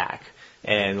come back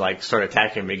and like start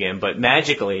attacking him again. But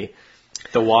magically,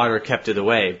 the water kept it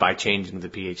away by changing the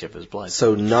pH of his blood.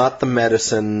 So not the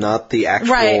medicine, not the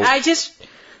actual... Right,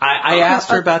 I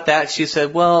asked her about that. She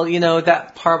said, well,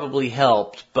 that probably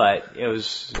helped, but it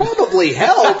was... Probably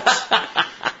helped?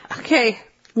 Okay,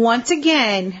 once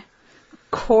again...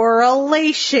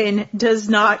 Correlation does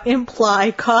not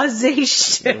imply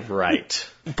causation. Right.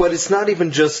 But it's not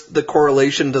even just the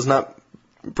correlation does not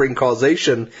bring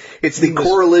causation. It's the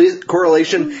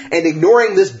correlation and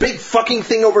ignoring this big fucking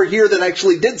thing over here that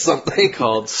actually did something.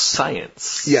 Called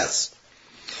science. Yes.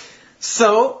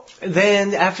 So,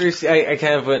 then after I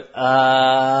kind of went,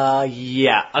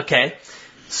 yeah, okay.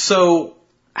 So,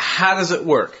 how does it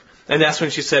work? And that's when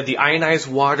she said the ionized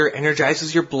water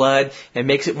energizes your blood and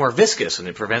makes it more viscous, and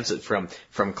it prevents it from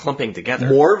clumping together.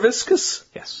 More viscous?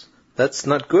 Yes. That's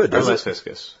not good. Or less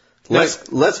viscous.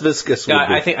 Less viscous. No,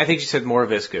 I think she said more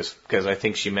viscous because I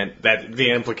think she meant that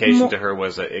the implication to her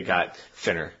was that it got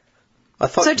thinner. I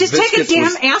thought so just take a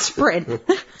damn aspirin.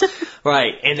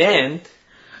 Right, and then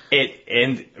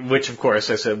Which of course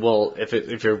I said, well,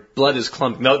 if your blood is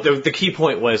clumping, no, the key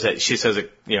point was that she says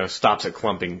it, stops it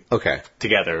clumping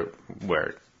together,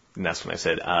 and that's when I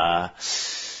said,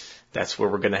 that's where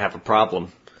we're going to have a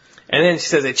problem. And then she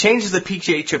says it changes the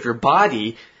pH of your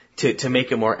body to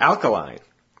make it more alkaline.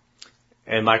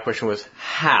 And my question was,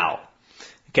 how?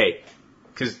 Okay,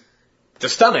 because the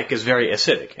stomach is very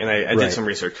acidic, and I did some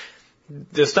research.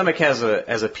 The stomach has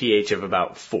a pH of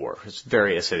about 4. It's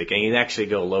very acidic, and you can actually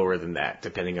go lower than that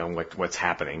depending on what's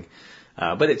happening.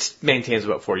 But it maintains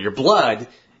about 4. Your blood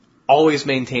always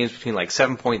maintains between like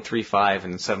 7.35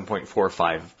 and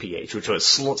 7.45 pH, which was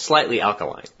slightly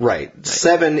alkaline. Right.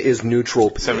 7 is neutral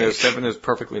pH. 7 is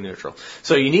perfectly neutral.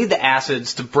 So you need the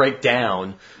acids to break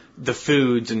down the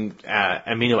foods and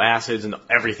amino acids and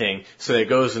everything, so that it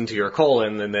goes into your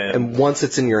colon, and once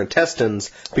it's in your intestines,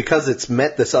 because it's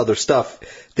met this other stuff,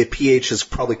 the pH has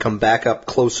probably come back up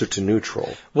closer to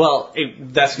neutral. Well,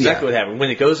 that's exactly what happened.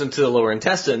 When it goes into the lower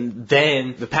intestine,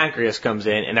 then the pancreas comes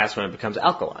in, and that's when it becomes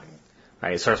alkaline.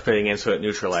 Right, it starts putting in so it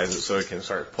neutralizes, so it can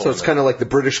start pulling. So it's kind of like the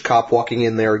British cop walking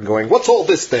in there and going, "What's all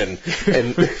this then?"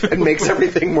 and makes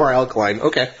everything more alkaline.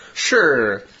 Okay,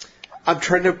 sure. I'm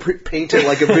trying to paint it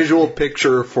like a visual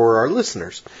picture for our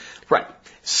listeners. Right.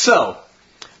 So,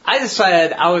 I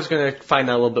decided I was going to find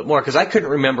out a little bit more, because I couldn't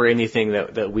remember anything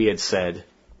that we had said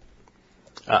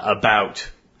about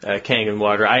Kangen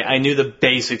water. I knew the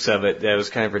basics of it. That was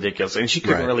kind of ridiculous. And she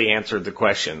couldn't really answer the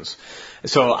questions.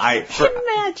 So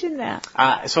Imagine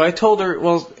that. So I told her,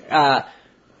 well,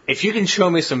 if you can show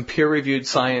me some peer-reviewed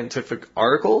scientific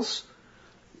articles,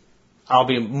 I'll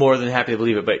be more than happy to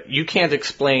believe it, but you can't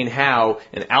explain how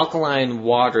an alkaline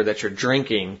water that you're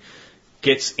drinking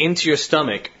gets into your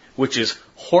stomach, which is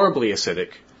horribly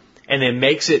acidic, and then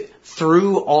makes it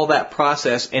through all that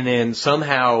process and then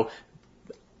somehow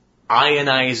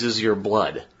ionizes your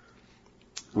blood.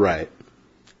 Right.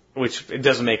 Which it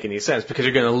doesn't make any sense, because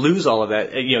you're going to lose all of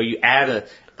that. You add an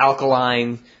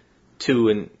alkaline to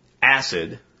an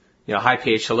acid, high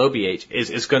pH to low pH,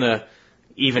 is going to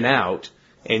even out.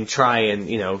 And try and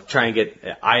get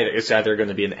it's either going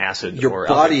to be an acid or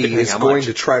alkaline. Your body is going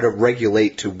to try to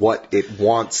regulate to what it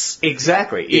wants.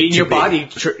 Exactly. Your body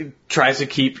tries to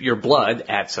keep your blood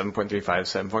at 7.35,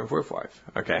 7.45.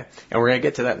 Okay. And we're going to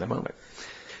get to that in a moment.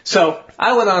 So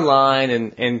I went online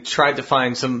and tried to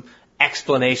find some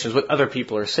explanations, what other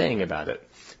people are saying about it,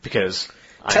 because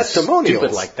I'm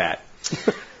stupid like that.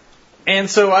 And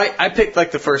so I picked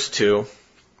like the first 2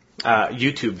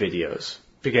 YouTube videos,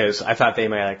 because I thought they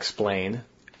might explain.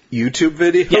 YouTube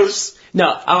videos? Yes.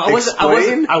 No, I wasn't.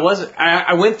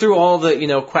 I went through all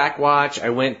the, Quack Watch. I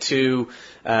went to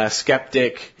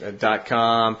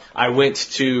Skeptic.com. I went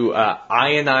to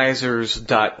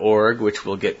ionizers.org, which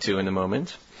we'll get to in a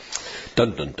moment.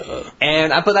 Dun dun dun.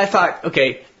 But I thought,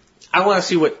 okay, I want to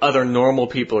see what other normal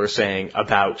people are saying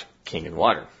about Kangen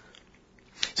water.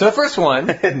 So the first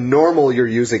one... Normal you're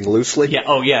using loosely? Yeah.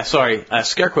 Oh, yeah. Sorry.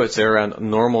 Scare quotes there around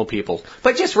normal people.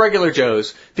 But just regular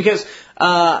Joes. Because,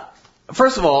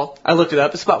 first of all, I looked it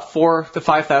up. It's about $4,000 to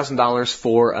 $5,000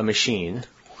 for a machine.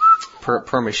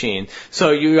 Per machine. So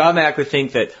you automatically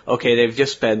think that, okay, they've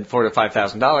just spent $4,000 to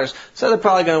 $5,000, so they're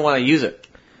probably going to want to use it.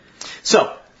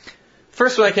 So,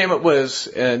 first one I came up was,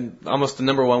 and almost the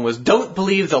number one was, don't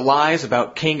believe the lies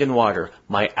about Kangen water.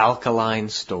 My alkaline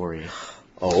story.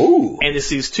 Oh. And it's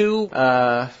these 2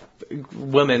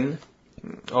 women,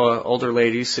 older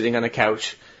ladies, sitting on a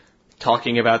couch,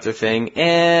 talking about their thing,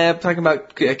 and talking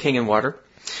about Kangen water.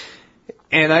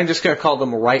 And I'm just going to call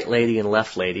them Right Lady and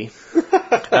Left Lady.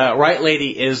 Right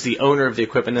Lady is the owner of the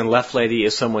equipment, and Left Lady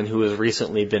is someone who has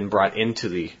recently been brought into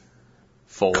the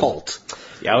fold. Cult.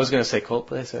 Yeah, I was going to say cult,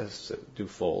 but I said do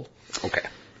fold. Okay.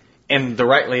 And the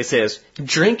right lady says,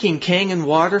 drinking Kangen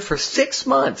water for 6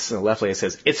 months. And the left lady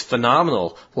says, it's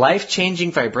phenomenal.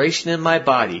 Life-changing vibration in my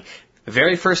body. The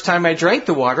very first time I drank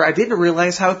the water, I didn't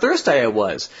realize how thirsty I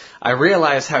was. I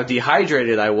realized how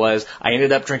dehydrated I was. I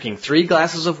ended up drinking 3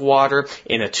 glasses of water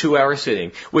in a 2-hour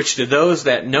sitting, which to those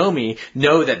that know me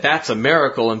know that that's a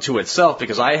miracle unto itself,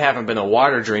 because I haven't been a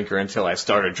water drinker until I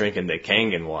started drinking the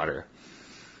Kangen water.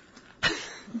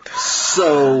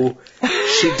 So,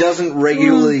 she doesn't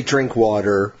regularly drink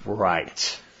water.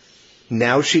 Right.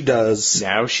 Now she does.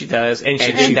 And she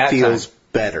feels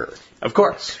better. Of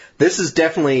course. This is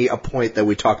definitely a point that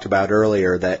we talked about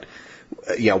earlier that,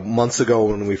 months ago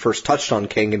when we first touched on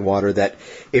Kangen water, that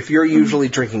if you're usually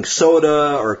drinking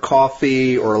soda or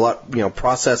coffee or a lot,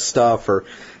 processed stuff or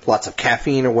lots of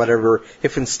caffeine or whatever,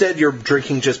 if instead you're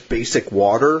drinking just basic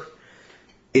water,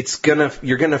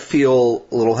 you're gonna feel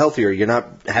a little healthier. You're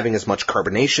not having as much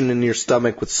carbonation in your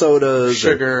stomach with sodas,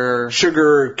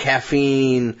 sugar,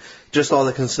 caffeine, just all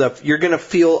that kind of stuff. You're gonna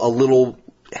feel a little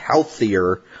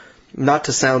healthier. Not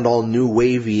to sound all new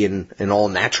wavy and all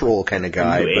natural kind of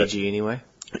guy, new agey anyway.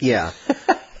 Yeah.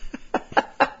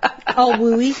 All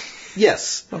wooey.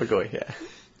 Yes. Oh, go ahead. Yeah.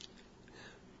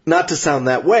 Not to sound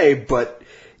that way, but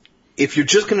if you're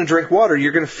just going to drink water,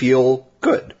 you're going to feel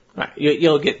good. Right.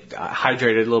 You'll get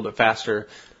hydrated a little bit faster.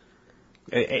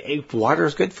 Water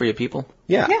is good for you, people.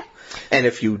 Yeah. And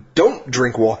if you don't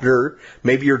drink water,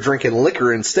 maybe you're drinking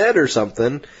liquor instead or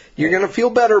something, you're going to feel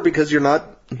better because you're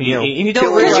not, you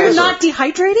don't because you're not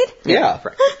dehydrated? Yeah.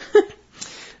 Right.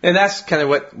 And that's kind of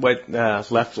what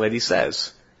Left Lady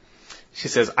says. She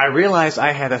says, I realized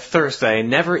I had a thirst that I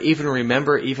never even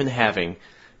remember even having.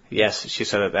 Yes, she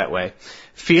said it that way.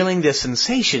 Feeling the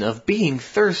sensation of being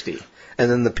thirsty.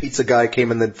 And then the pizza guy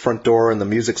came in the front door and the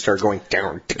music started going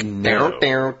down, down, down,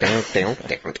 down, down,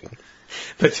 down.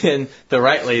 But then the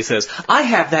right lady says, I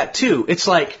have that too. It's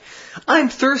like, I'm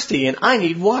thirsty and I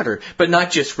need water, but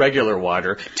not just regular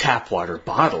water, tap water,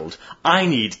 bottled. I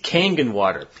need Kangen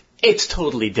water. It's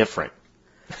totally different.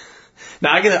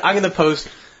 Now I'm gonna post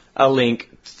a link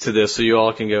to this so you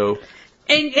all can go.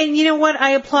 And you know what?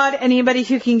 I applaud anybody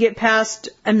who can get past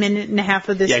a minute and a half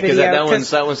of this video. Yeah,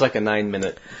 because that one's like a 9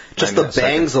 minute. Just the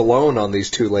bangs alone on these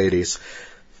two ladies.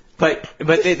 But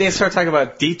they start talking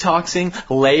about detoxing,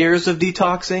 layers of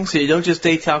detoxing. So you don't just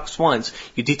detox once,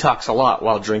 you detox a lot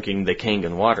while drinking the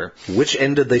Kangen water. Which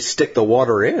end did they stick the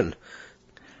water in?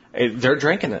 They're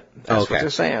drinking it. That's what they're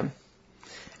saying.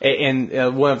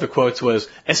 And one of the quotes was,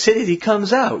 acidity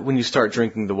comes out when you start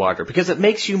drinking the water because it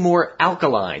makes you more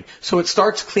alkaline. So it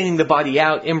starts cleaning the body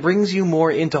out and brings you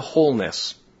more into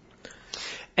wholeness.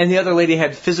 And the other lady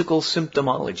had physical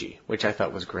symptomology, which I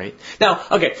thought was great. Now,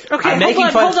 okay, I'm making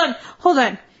fun. Hold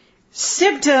on.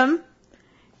 Symptom,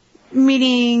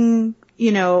 meaning,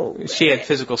 she had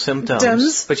physical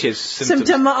symptoms, but she has symptoms.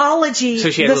 Symptomology. So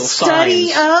she had little study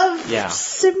signs. of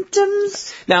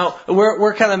symptoms. Now,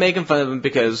 we're kind of making fun of them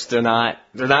because they're not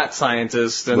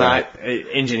scientists, they're not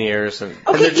engineers. And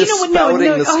they're just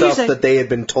spouting the stuff that they had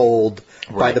been told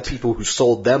by the people who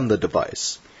sold them the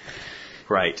device.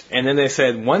 Right. And then they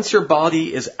said, once your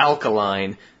body is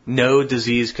alkaline, no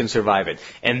disease can survive it.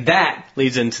 And that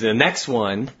leads into the next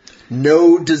one.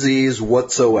 No disease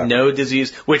whatsoever. No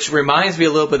disease, which reminds me a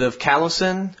little bit of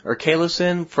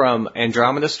calicin from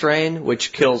Andromeda strain,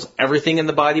 which kills everything in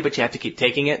the body, but you have to keep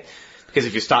taking it. Because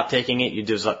if you stop taking it,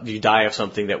 you die of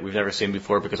something that we've never seen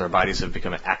before because our bodies have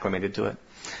become acclimated to it.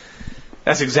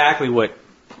 That's exactly what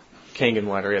Kangen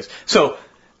water is. So,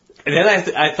 and then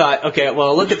I thought, okay,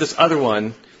 well, look at this other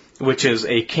one, which is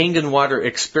a Kangen water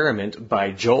experiment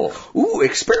by Joel. Ooh,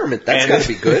 experiment. That's got to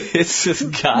be good. It's this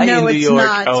guy in New York.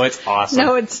 Not. Oh, it's awesome.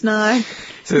 No, it's not.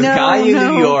 It's this guy in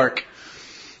New York,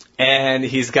 and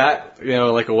he's got,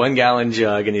 like a 1-gallon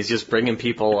jug, and he's just bringing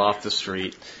people off the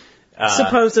street.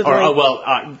 Supposedly.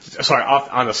 Off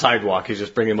on the sidewalk. He's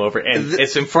just bringing them over, and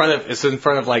it's in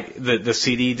front of like the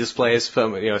CD displays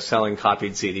from selling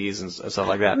copied CDs and stuff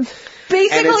like that.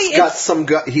 Basically, and it's got some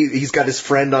guy. He's got his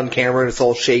friend on camera, and it's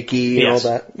all shaky and all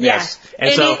that. Yeah. Yes.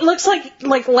 And so, it looks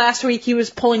like last week he was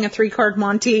pulling a 3-card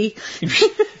Monty.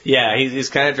 Yeah, he's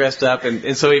kind of dressed up,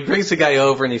 and so he brings the guy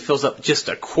over, and he fills up just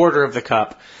a quarter of the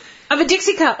cup of a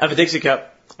Dixie cup,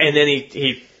 and then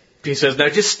he says, "Now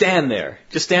just stand there,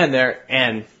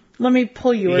 and let me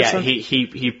pull you." Or something.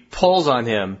 He pulls on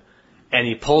him, and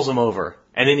he pulls him over,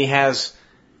 and then he does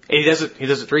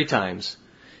it 3 times,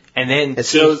 and then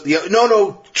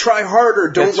no, try harder,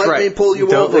 don't let me pull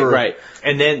you over, right?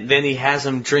 And then he has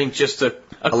him drink just a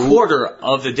quarter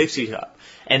of the Dixie cup,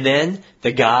 and then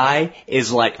the guy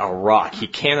is like a rock; he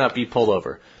cannot be pulled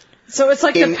over. So it's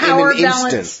like the power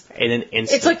balance. In an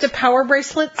instant. It's like the power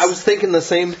bracelets. I was thinking the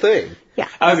same thing. Yeah.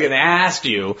 I was going to ask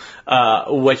you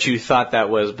what you thought that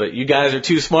was, but you guys are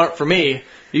too smart for me.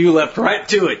 You leapt right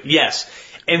to it. Yes.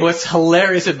 And what's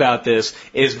hilarious about this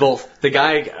is both the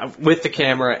guy with the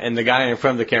camera and the guy in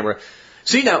front of the camera.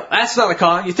 See, now, that's not a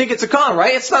con. You think it's a con,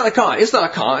 right? It's not a con. It's not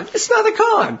a con. It's not a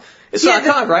con. It's not a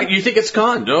con, right? You think it's a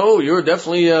con. No, you're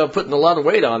definitely putting a lot of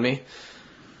weight on me.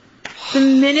 The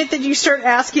minute that you start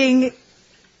asking,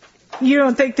 you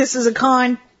don't think this is a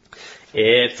con?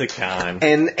 It's a con.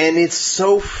 And it's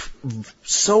so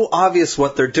obvious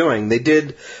what they're doing. They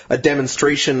did a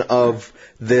demonstration of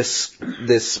this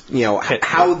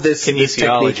how this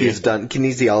technique is done.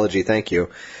 Kinesiology, thank you.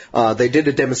 They did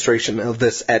a demonstration of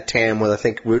this at TAM with, I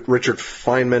think, Richard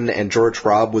Feynman and George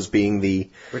Robb was being the...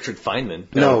 Richard Feynman?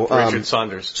 No, Richard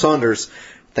Saunders. Saunders,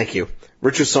 thank you.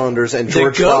 Richard Saunders and The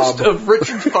George ghost Robb. of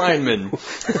Richard Feynman.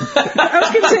 I was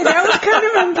going to say, that was kind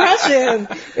of impressive.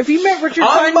 If you met Richard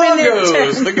Feynman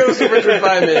Bongos, at the ghost of Richard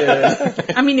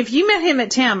Feynman. I mean, if you met him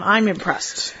at TAM, I'm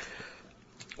impressed.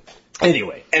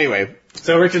 Anyway,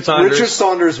 So Richard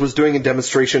Saunders was doing a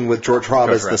demonstration with George Robb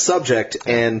as the subject,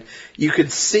 and you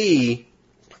could see,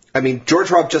 I mean, George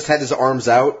Robb just had his arms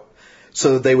out,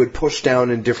 so they would push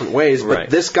down in different ways, but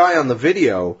this guy on the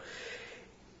video,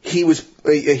 he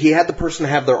had the person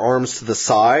have their arms to the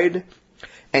side,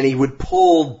 and he would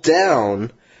pull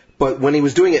down, but when he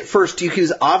was doing it first, he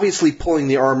was obviously pulling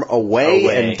the arm away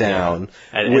and down,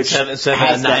 and which instead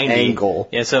has of that 90 angle.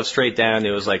 Yeah, instead of straight down,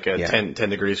 it was like 10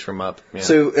 degrees from up. Yeah.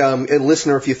 So, a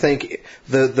listener, if you think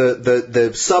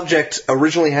the subject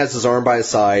originally has his arm by his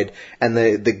side, and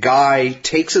the guy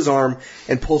takes his arm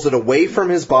and pulls it away from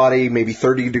his body, maybe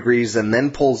 30 degrees, and then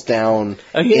pulls down.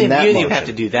 You don't even have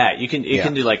to do that. You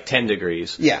can do like 10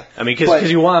 degrees. Yeah, I mean,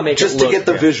 because you want to make just it look, to get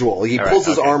the visual. He pulls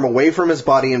his arm away from his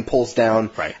body and pulls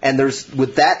down. Right. And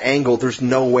with that angle, there's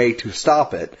no way to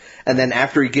stop it. And then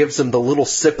after he gives him the little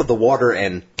sip of the water,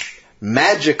 and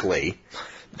magically,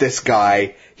 this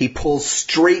guy, he pulls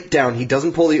straight down. He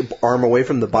doesn't pull the arm away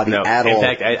from the body at all. In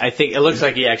fact, I think it looks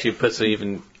like he actually puts it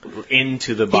even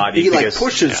into the body. He like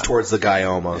pushes towards the guy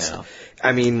almost. Yeah.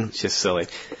 I mean, it's just silly.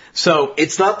 So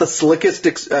it's not the slickest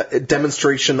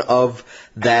demonstration of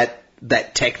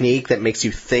that technique that makes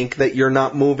you think that you're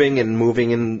not moving and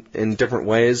moving in different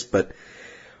ways, but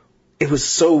it was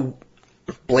so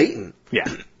blatant. Yeah.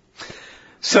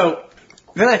 So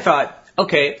then I thought,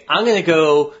 okay, I'm going to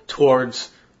go towards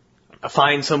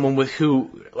find someone with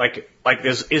who like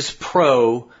this is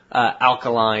pro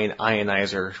alkaline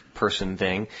ionizer person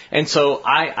thing, and so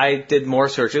I did more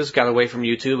searches, got away from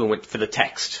YouTube, and went for the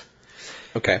text.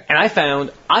 Okay. And I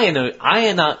found ionizers.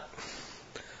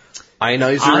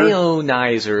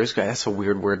 God, that's a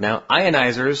weird word now.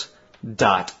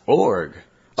 Ionizers.org.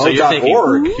 So you're thinking,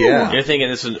 .org, yeah. You're thinking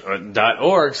this is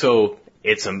 .org, so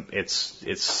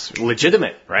it's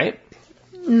legitimate, right?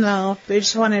 No, they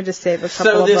just wanted to save a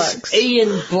couple of bucks. So this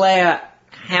Ian Blair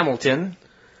Hamilton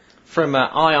from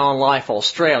Ion Life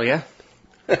Australia.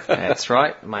 That's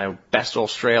right, my best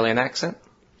Australian accent.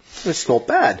 It's not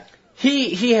bad.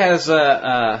 He has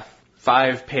a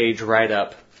 5-page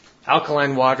write-up,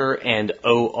 alkaline water and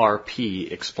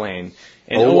ORP explained.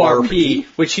 And ORP,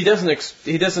 which he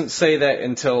doesn't say that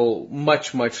until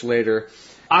much later.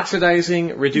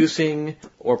 Oxidizing, reducing,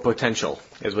 or potential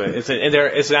is what it's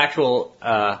an actual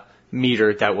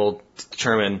meter that will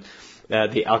determine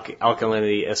the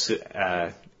alkalinity. So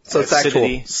it's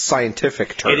acidity. Actual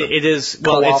scientific term. It is.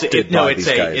 Well,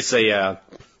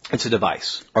 it's a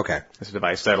device. Okay. It's a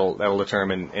device that'll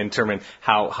determine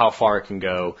how far it can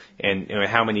go and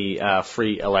how many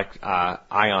free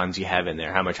ions you have in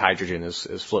there, how much hydrogen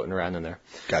is floating around in there.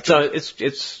 Gotcha. So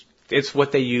it's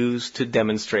what they use to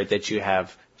demonstrate that you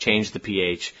have changed the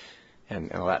pH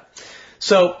and all that.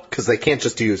 So because they can't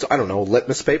just use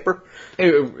litmus paper.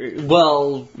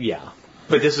 Well, yeah,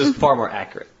 but this is far more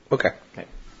accurate. Okay.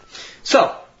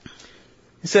 So.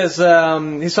 He says,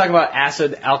 he's talking about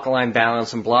acid-alkaline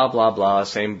balance and blah, blah, blah,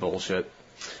 same bullshit.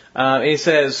 And he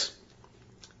says,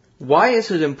 why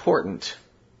is it important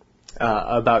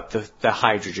about the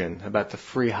hydrogen, about the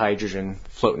free hydrogen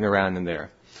floating around in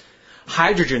there?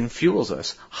 Hydrogen fuels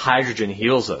us. Hydrogen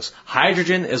heals us.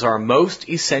 Hydrogen is our most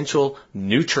essential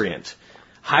nutrient.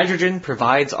 Hydrogen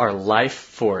provides our life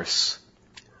force.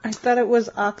 I thought it was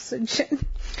oxygen.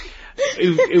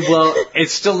 Well,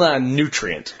 it's still not a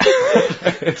nutrient.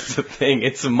 It's a thing.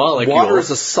 It's a molecule. Water is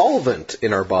a solvent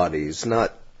in our bodies,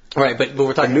 not right. But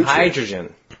we're talking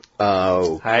hydrogen.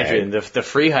 Oh, okay. Hydrogen, the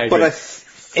free hydrogen. But I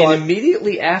thought, and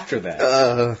immediately after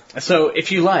that, so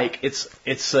if you like,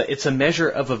 it's a measure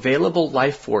of available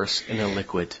life force in a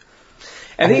liquid.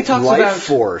 And then he talks life about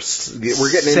force.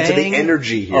 We're getting into the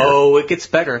energy here. Oh, it gets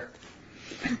better.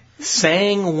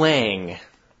 Sang Wang.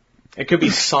 It could be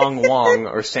Song Wong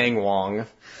or Sang Wong.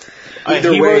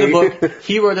 Either way.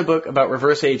 He wrote a book about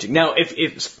reverse aging. Now,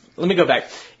 if let me go back.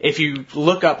 If you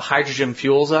look up hydrogen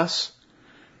fuels us,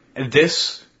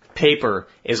 this paper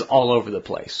is all over the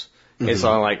place. Mm-hmm. It's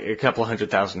on like a couple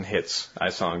 100,000 hits I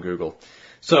saw on Google.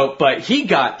 So, but he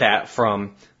got that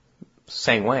from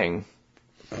Sang Wang.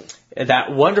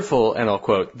 That wonderful, and I'll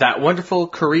quote, that wonderful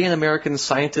Korean American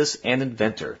scientist and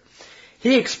inventor.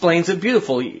 He explains it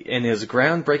beautifully in his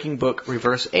groundbreaking book,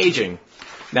 Reverse Aging.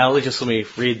 Now, let me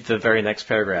read the very next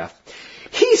paragraph.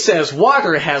 He says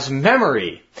water has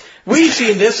memory. We've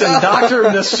seen this in Dr.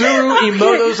 Masaru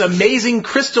Emoto's amazing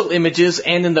crystal images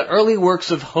and in the early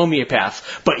works of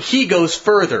homeopaths. But he goes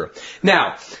further.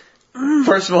 Now,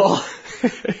 first of all,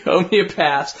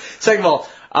 Homeopaths. Second of all,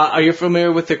 are you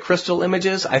familiar with the crystal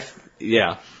images?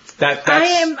 Yeah. That's...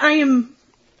 I am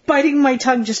biting my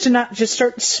tongue just to not just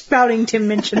start spouting Tim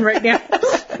Minchin right now.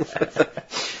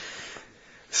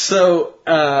 So,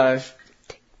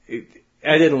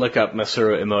 I didn't look up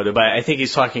Masaru Emoto, but I think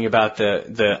he's talking about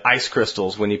the ice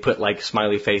crystals when you put like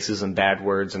smiley faces and bad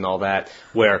words and all that,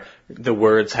 where the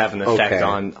words have an effect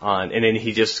on, and then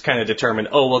he just kind of determined,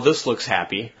 oh, well, this looks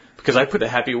happy because I put a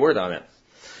happy word on it.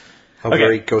 How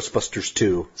very Ghostbusters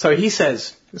 2. So he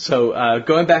says,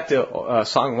 going back to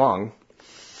Song Wong,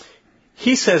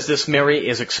 he says this memory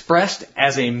is expressed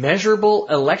as a measurable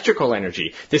electrical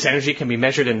energy. This energy can be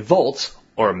measured in volts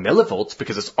or millivolts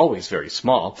because it's always very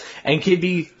small and can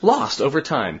be lost over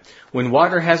time. When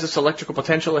water has this electrical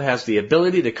potential, it has the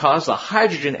ability to cause the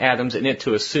hydrogen atoms in it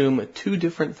to assume two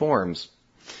different forms.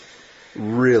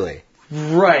 Really?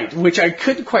 Right, which I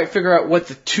couldn't quite figure out what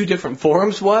the two different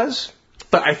forms was,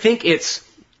 but I think it's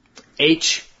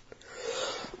H...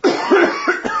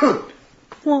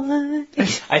 What?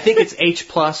 I think it's H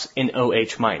plus and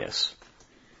OH minus,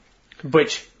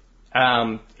 which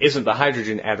isn't the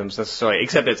hydrogen atoms necessarily,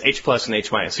 except it's H plus and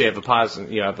H minus. So you have a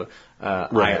positive,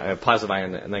 a positive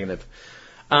ion and a negative.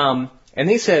 And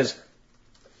he says,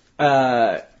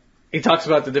 he talks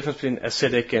about the difference between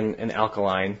acidic and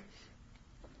alkaline,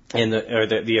 and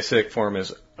the acidic form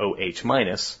is OH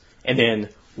minus, and then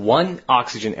one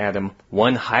oxygen atom,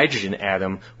 one hydrogen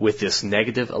atom with this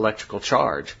negative electrical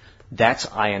charge. That's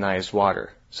ionized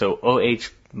water. So OH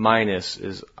minus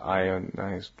is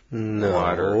ionized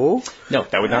water. No,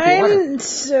 that would not be water. I'm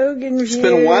so confused. It's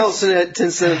been a while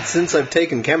since I've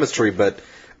taken chemistry, but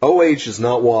OH is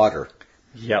not water.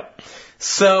 Yep.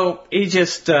 So he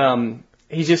just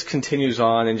continues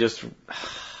on and just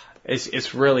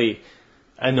it's really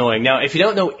annoying. Now, if you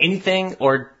don't know anything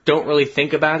or don't really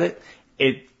think about it,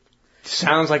 it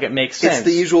sounds like it makes sense. It's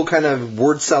the usual kind of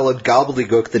word salad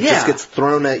gobbledygook that just gets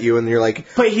thrown at you and you're like...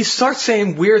 But he starts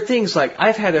saying weird things like,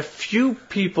 I've had a few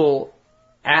people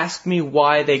ask me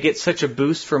why they get such a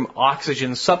boost from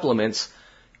oxygen supplements,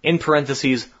 in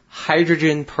parentheses,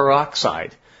 hydrogen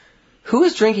peroxide. Who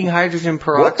is drinking hydrogen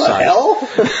peroxide? What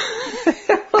the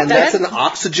hell? And that's an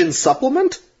oxygen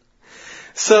supplement?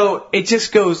 So it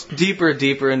just goes deeper and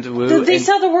deeper into woo. They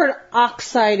sell the word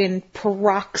oxide and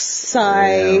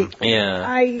peroxide.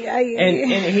 Yeah.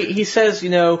 And he says,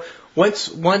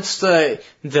 once the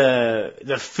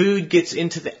food gets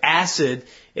into the acid,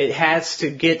 it has to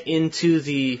get into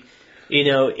the,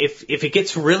 if it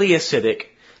gets really acidic,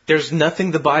 there's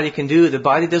nothing the body can do. The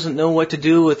body doesn't know what to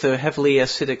do with a heavily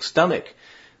acidic stomach.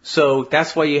 So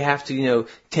that's why you have to,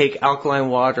 take alkaline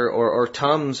water or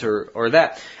Tums or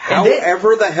that.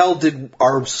 However the hell did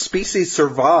our species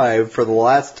survive for the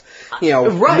last,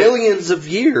 millions of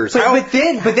years? But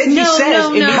then he says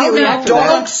immediately after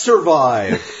that. Dogs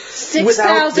survive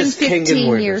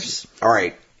 6,015 years. All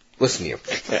right, listen to you.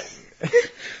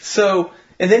 So,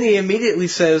 and then he immediately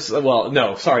says,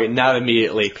 not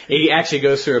immediately. He actually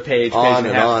goes through a page on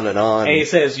and on and on. And he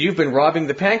says, you've been robbing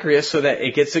the pancreas so that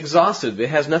it gets exhausted. It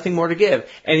has nothing more to give.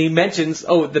 And he mentions,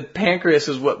 the pancreas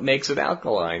is what makes it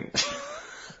alkaline.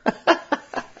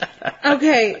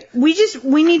 Okay,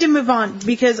 we need to move on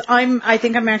because I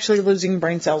think I'm actually losing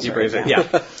brain cells right now.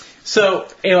 Yeah. So,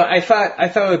 I thought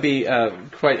it would be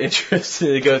quite interesting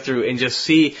to go through and just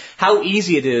see how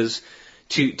easy it is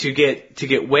to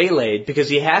get waylaid,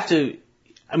 because you have to,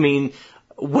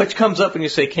 what comes up when you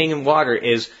say king and water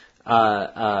is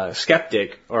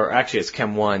Skeptic, or actually it's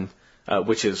Chem 1,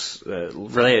 which is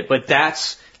related, but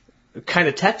that's kind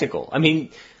of technical.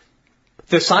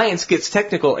 The science gets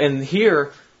technical, and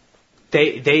here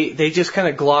they just kind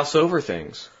of gloss over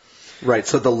things. Right,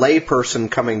 so the lay person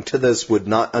coming to this would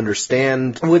not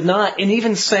understand. Would not, and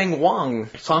even Song Wang,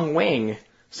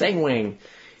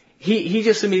 he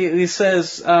just immediately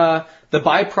says, the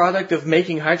byproduct of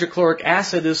making hydrochloric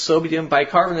acid is sodium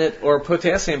bicarbonate or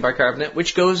potassium bicarbonate,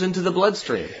 which goes into the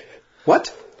bloodstream.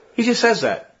 What? He just says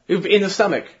that in the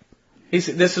stomach.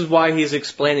 This is why he's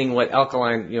explaining what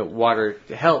alkaline water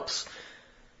helps.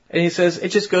 And he says it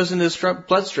just goes into the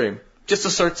bloodstream. Just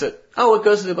asserts it. Oh, it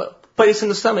goes into but it's in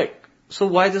the stomach. So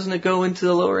why doesn't it go into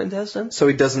the lower intestine? So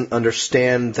he doesn't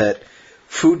understand that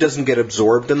food doesn't get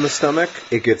absorbed in the stomach;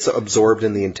 it gets absorbed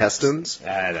in the intestines.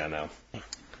 I don't know.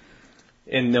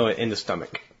 In the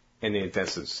stomach, in the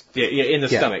intestines. Yeah, in the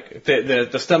stomach.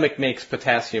 The stomach makes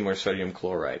potassium or sodium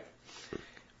chloride,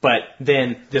 but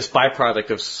then this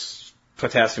byproduct of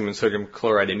potassium and sodium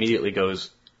chloride immediately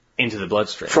goes into the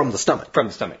bloodstream. From the stomach. From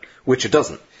the stomach. Which it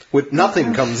doesn't.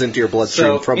 Nothing comes into your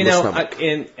bloodstream from the stomach.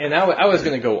 I was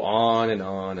going to go on and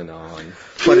on and on.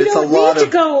 But it's a lot to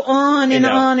go on and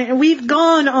on, and we've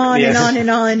gone on and on and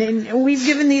on, and we've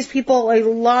given these people a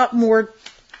lot more.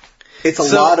 It's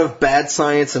a lot of bad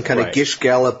science and kind of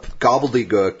gish-gallop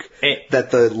gobbledygook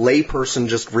that the layperson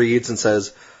just reads and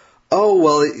says, oh,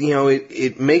 well,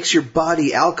 it makes your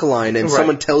body alkaline, and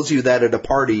someone tells you that at a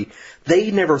party.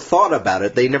 They never thought about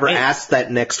it. They never asked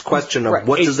that next question of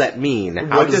what does that mean?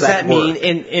 How does that work?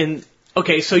 mean?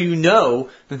 Okay, so you know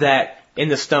that in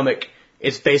the stomach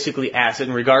it's basically acid,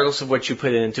 and regardless of what you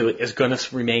put into it, it's going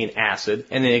to remain acid,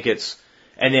 and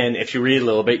then if you read a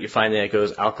little bit, you find that it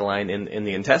goes alkaline in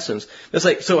the intestines. It's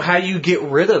like, so how do you get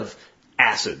rid of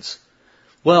acids?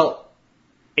 Well,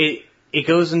 it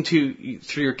goes through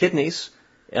your kidneys,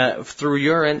 through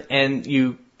urine, and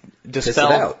you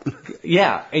dispel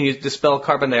and you dispel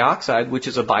carbon dioxide, which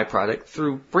is a byproduct,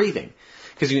 through breathing.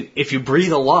 Because if you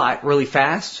breathe a lot really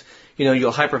fast,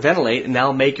 you'll hyperventilate, and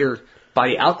that'll make your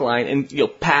body alkaline, and you'll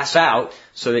pass out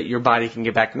so that your body can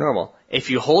get back to normal. If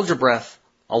you hold your breath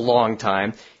a long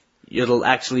time, it'll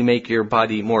actually make your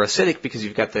body more acidic because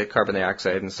you've got the carbon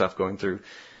dioxide and stuff going through,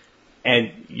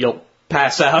 and you'll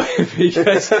pass out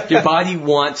because your body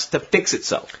wants to fix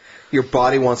itself. Your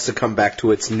body wants to come back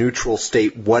to its neutral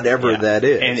state, whatever that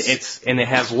is. And it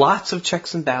has lots of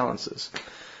checks and balances.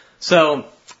 So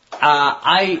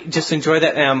I just enjoy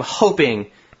that, and I'm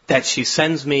hoping that she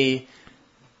sends me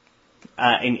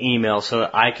an email so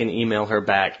I can email her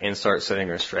back and start setting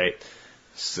her straight.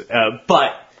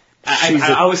 But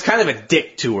I was kind of a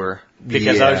dick to her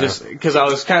because I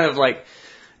was kind of like,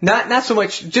 not so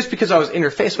much just because I was in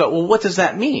her face, but well, what does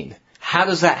that mean? How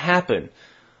does that happen?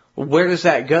 Where does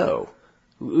that go?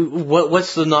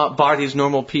 What's the body's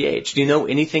normal pH? Do you know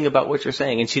anything about what you're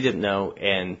saying? And she didn't know,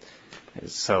 and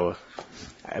so,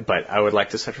 but I would like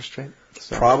to set her straight.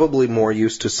 So. Probably more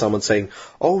used to someone saying,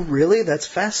 oh, really? That's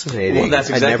fascinating. Well, that's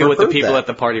exactly what the people at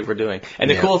the party were doing. And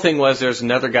the cool thing was there's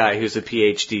another guy who's a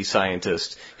PhD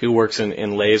scientist who works in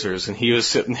lasers, and he was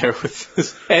sitting there with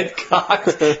his head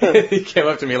cocked. And he came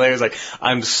up to me later and was like,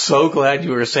 I'm so glad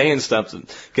you were saying something,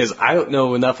 because I don't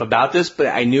know enough about this, but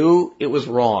I knew it was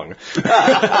wrong.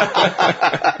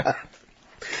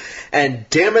 And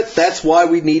damn it, that's why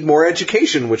we need more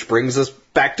education, which brings us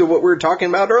back to what we were talking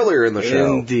about earlier in the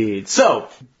show. Indeed. So,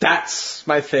 that's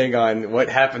my thing on what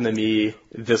happened to me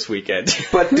this weekend.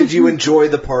 But did you enjoy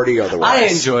the party otherwise? I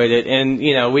enjoyed it, and,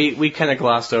 we kind of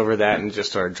glossed over that and just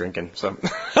started drinking, so.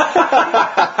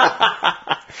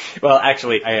 Well,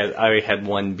 actually, I had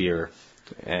one beer,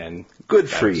 and. Good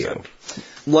for you.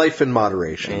 Life in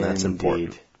moderation, that's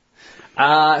important.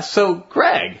 So,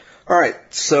 Greg. All right,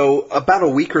 so about a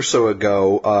week or so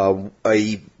ago,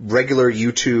 a regular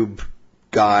YouTube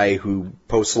guy who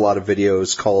posts a lot of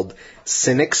videos called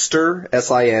Sinixter,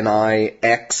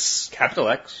 S-I-N-I-X... Capital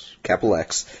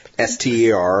X,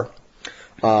 S-T-E-R,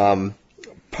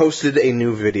 posted a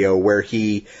new video where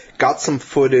he got some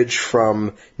footage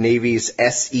from Navy's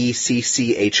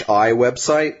SECCHI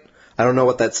website. I don't know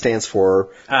what that stands for.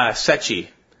 SECCHI.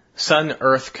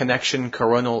 Sun-Earth Connection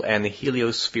Coronal and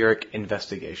Heliospheric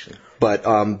Investigation.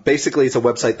 But basically it's a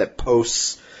website that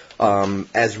posts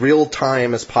as real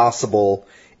time as possible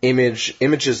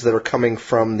images that are coming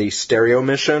from the stereo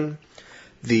mission.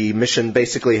 The mission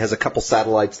basically has a couple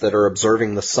satellites that are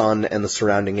observing the sun and the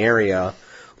surrounding area,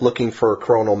 looking for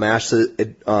coronal mass ejections,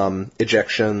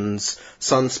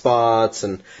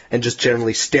 sunspots, and just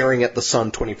generally staring at the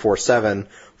sun 24/7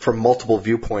 from multiple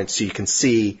viewpoints so you can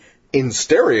see in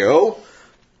stereo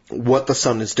what the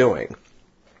sun is doing.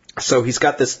 So he's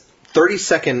got this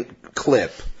 30-second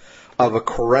clip of a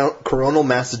coronal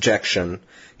mass ejection.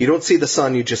 You don't see the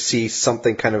sun, you just see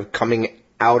something kind of coming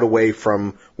out away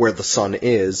from where the sun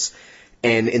is.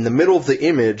 And in the middle of the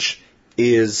image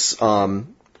is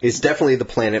definitely the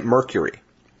planet Mercury.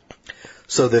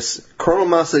 So this coronal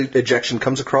mass ejection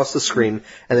comes across the screen,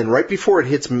 and then right before it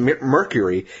hits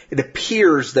Mercury, it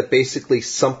appears that basically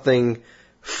something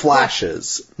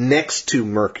flashes next to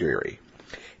Mercury.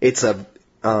 It's a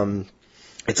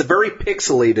very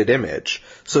pixelated image,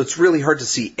 so it's really hard to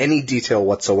see any detail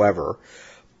whatsoever.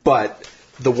 But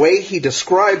the way he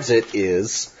describes it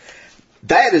is,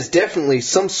 that is definitely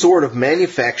some sort of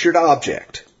manufactured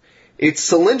object. It's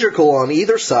cylindrical on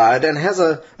either side and has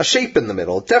a shape in the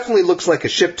middle. It definitely looks like a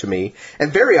ship to me,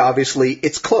 and very obviously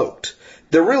it's cloaked.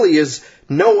 There really is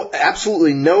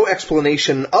absolutely no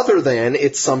explanation other than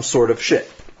it's some sort of ship.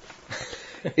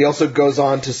 He also goes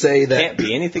on to say that... Can't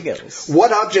be anything else.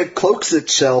 What object cloaks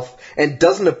itself and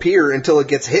doesn't appear until it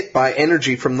gets hit by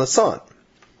energy from the sun?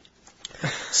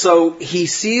 So he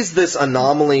sees this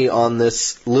anomaly on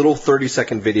this little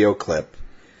 30-second video clip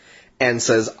and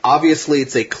says, obviously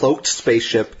it's a cloaked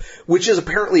spaceship, which is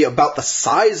apparently about the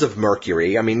size of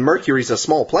Mercury. I mean, Mercury's a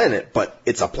small planet, but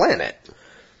it's a planet.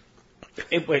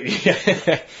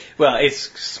 Well,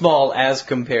 it's small as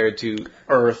compared to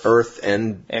Earth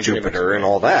and Jupiter and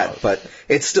all that, but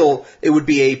it's still, it would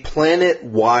be a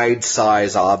planet-wide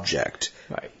size object.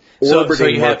 Right.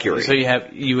 Orbiting Mercury.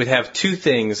 You would have two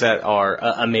things that are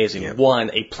amazing. Yeah. One,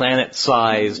 a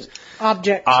planet-sized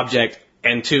object,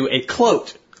 and two, a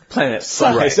cloaked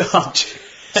planet-sized object.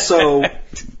 So,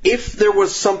 if there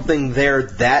was something there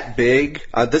that big,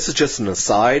 this is just an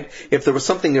aside, if there was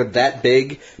something there that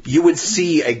big, you would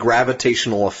see a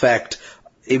gravitational effect.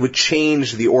 It would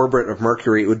change the orbit of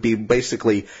Mercury. It would be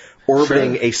basically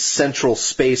orbiting a central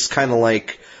space, kind of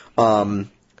like,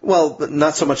 well,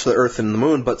 not so much the Earth and the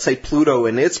Moon, but say Pluto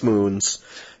and its moons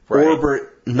orbit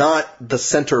not the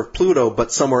center of Pluto,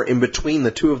 but somewhere in between the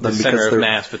two of them. The center of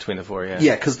mass between the four,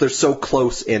 Yeah, because they're so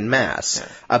close in mass.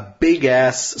 Yeah. A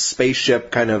big-ass spaceship,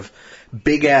 kind of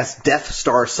big-ass Death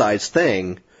Star-sized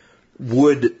thing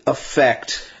would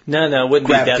affect No, it wouldn't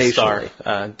be Death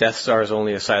Star. Death Star is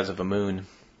only the size of a moon.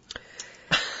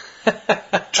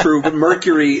 True, but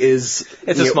Mercury is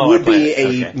it's a smaller would be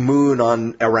a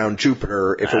moon around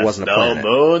Jupiter if it wasn't a planet.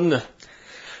 Moon.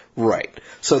 Right.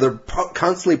 So they're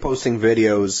constantly posting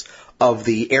videos of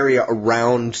the area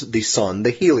around the sun,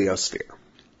 the heliosphere.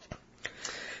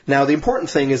 Now, the important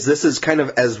thing is this is kind of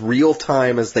as real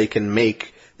time as they can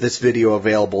make this video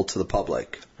available to the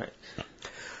public. Right.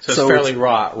 So it's fairly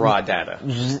raw data.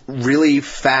 Really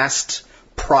fast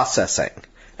processing.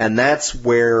 And that's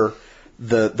where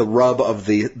the rub of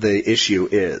the issue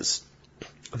is.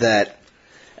 That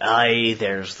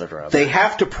there's the rub. They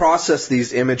have to process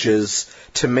these images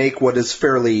to make what is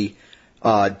fairly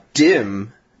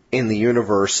dim in the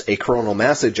universe a coronal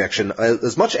mass ejection.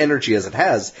 As much energy as it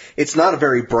has, it's not a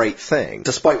very bright thing,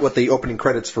 despite what the opening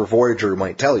credits for Voyager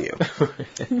might tell you.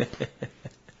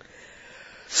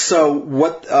 So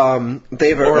what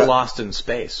they've or Lost in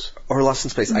Space. Or Lost in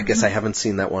Space. I guess I haven't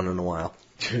seen that one in a while.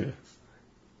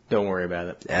 Don't worry about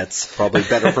it. That's probably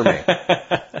better for me.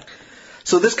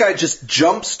 So this guy just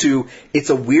jumps to, it's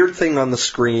a weird thing on the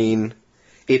screen.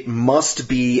 It must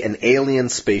be an alien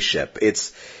spaceship.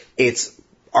 It's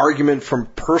argument from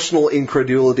personal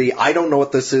incredulity. I don't know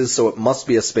what this is, so it must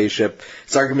be a spaceship.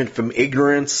 It's argument from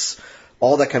ignorance,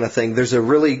 all that kind of thing. There's a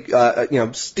really,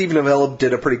 Stephen Novella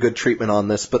did a pretty good treatment on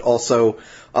this, but also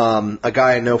a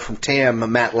guy I know from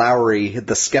TAM, Matt Lowry,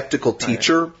 the skeptical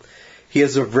teacher. Right. He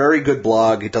has a very good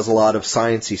blog. He does a lot of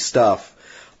sciencey stuff.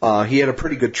 He had a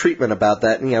pretty good treatment about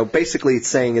that. And, basically it's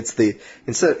saying it's the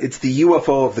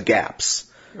UFO of the gaps.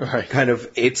 Right. Kind of,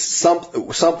 it's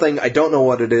something, I don't know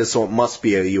what it is, so it must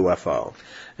be a UFO.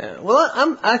 Well,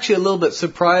 I'm actually a little bit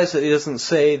surprised that he doesn't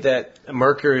say that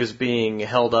Mercury is being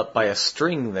held up by a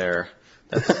string there.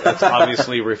 That's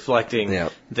obviously reflecting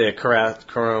the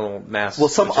coronal mass. Well,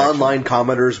 some ejection. online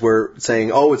commenters were saying,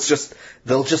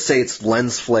 they'll just say it's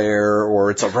lens flare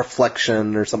or it's a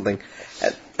reflection or something.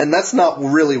 And that's not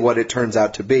really what it turns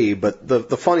out to be. But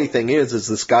the funny thing is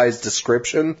this guy's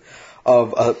description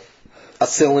of a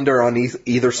cylinder on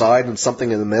either side and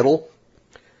something in the middle.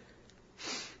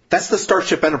 That's the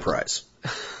Starship Enterprise.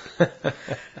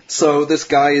 So this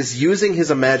guy is using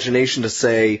his imagination to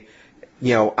say,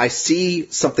 I see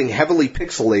something heavily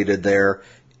pixelated there.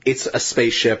 It's a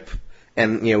spaceship.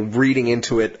 And, reading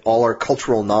into it all our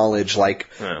cultural knowledge,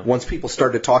 once people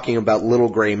started talking about little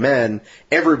gray men,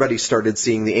 everybody started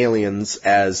seeing the aliens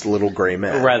as little gray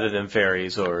men. Rather than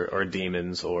fairies or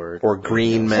demons or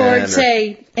green men. Or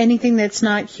say anything that's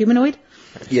not humanoid.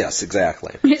 Yes,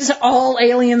 exactly. All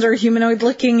aliens are humanoid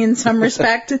looking in some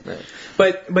respect. Right.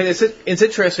 But it's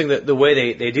interesting that the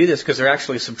way they do this, because they're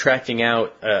actually subtracting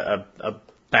out a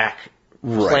back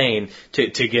plane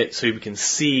to get so you can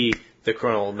see the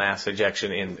coronal mass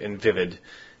ejection in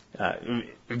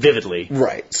vividly.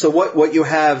 Right. So what you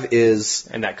have is...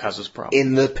 And that causes problems.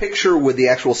 In the picture with the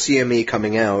actual CME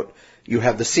coming out, you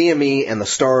have the CME and the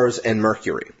stars and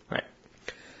Mercury. Right.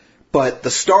 But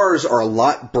the stars are a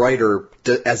lot brighter,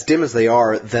 as dim as they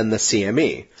are, than the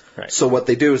CME. Right. So what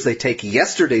they do is they take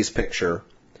yesterday's picture,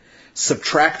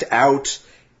 subtract out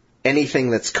anything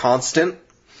that's constant,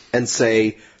 and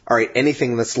say, all right,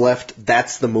 anything that's left,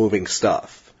 that's the moving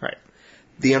stuff. Right.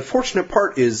 The unfortunate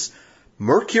part is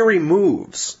Mercury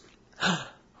moves.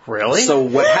 Really? So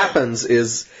what happens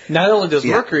is... Not only does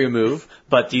Mercury move,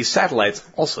 but these satellites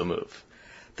also move.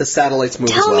 The satellites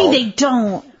move as well. Tell me they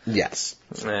don't. Yes.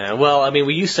 Well, I mean,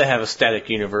 we used to have a static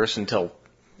universe until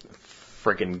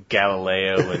friggin'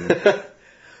 Galileo and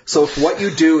So if what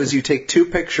you do is you take two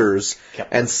pictures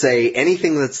and say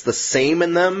anything that's the same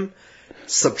in them,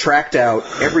 subtract out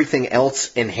everything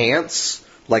else, enhance,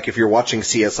 like if you're watching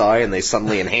CSI and they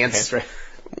suddenly enhance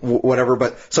whatever,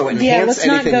 but so enhance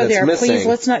anything that's missing. Please,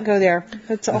 let's not go there.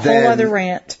 That's a whole other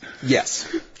rant.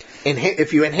 Yes.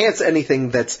 If you enhance anything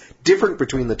that's different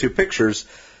between the two pictures,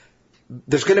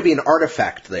 there's going to be an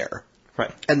artifact there.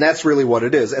 Right. And that's really what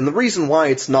it is. And the reason why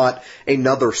it's not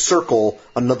another circle,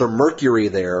 another Mercury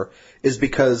there, is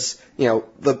because,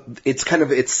 it's kind of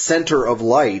its center of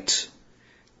light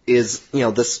is,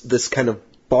 this kind of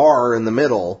bar in the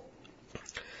middle,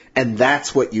 and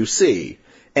that's what you see.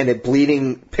 And it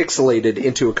bleeding pixelated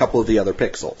into a couple of the other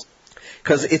pixels.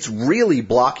 Because it's really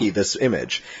blocky, this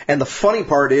image. And the funny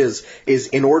part is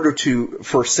in order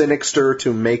for Cinixter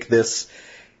to make this,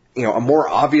 a more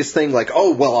obvious thing, like,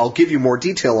 oh, well, I'll give you more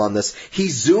detail on this, he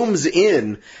zooms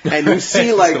in, and you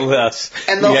see, like,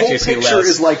 and the whole picture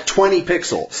is like 20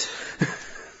 pixels.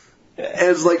 And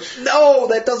it's like, no,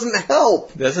 that doesn't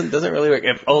help. Doesn't really work.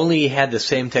 If only he had the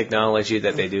same technology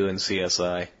that they do in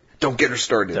CSI. Don't get her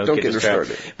started. Don't get her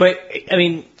started. But, I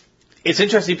mean, it's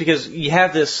interesting because you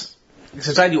have this,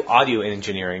 since I do audio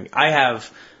engineering, I have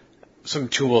some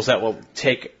tools that will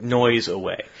take noise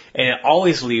away. And it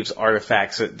always leaves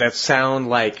artifacts that sound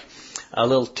like a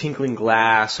little tinkling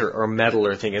glass or metal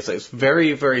or thing. It's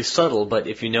very, very subtle, but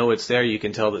if you know it's there, you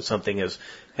can tell that something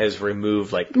has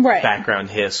removed, like, background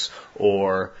hiss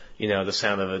or, the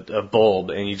sound of a bulb,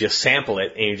 and you just sample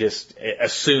it, and you just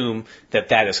assume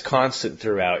that is constant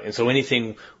throughout. And so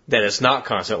anything that is not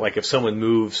constant, like if someone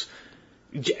moves,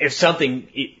 if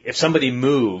somebody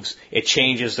moves, it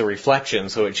changes the reflection,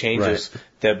 so it changes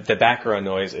the background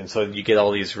noise, and so you get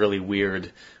all these really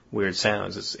weird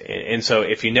sounds. And so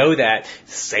if you know that,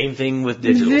 same thing with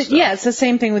digital stuff. Yeah, it's the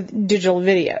same thing with digital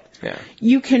video. Yeah.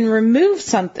 You can remove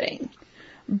something,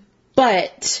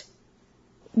 but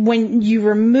when you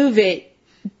remove it,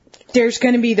 there's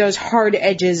going to be those hard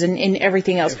edges and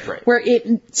everything else where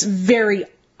it's very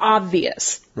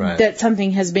obvious that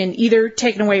something has been either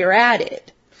taken away or added.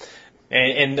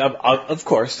 And of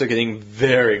course, they're getting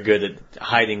very good at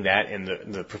hiding that, and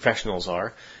the professionals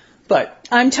are. But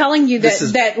I'm telling you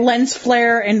that lens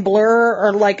flare and blur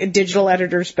are like a digital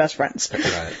editor's best friends.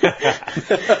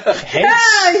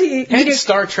 Hence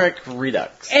Star Trek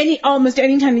Redux. Almost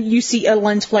any time that you see a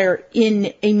lens flare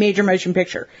in a major motion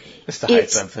picture, it's to hide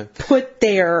something. Put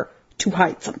there to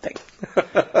hide something.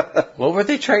 What were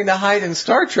they trying to hide in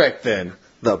Star Trek then?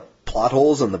 The plot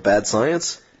holes and the bad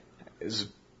science? Is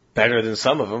better than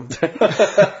some of them.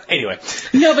 Anyway.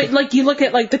 No, but like you look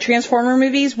at like the Transformer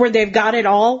movies where they've got it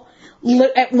all.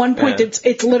 At one point,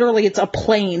 it's literally a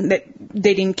plane that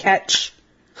they didn't catch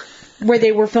where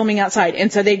they were filming outside,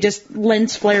 and so they just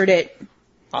lens flared it.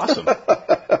 Awesome.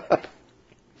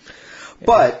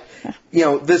 But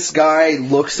this guy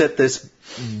looks at this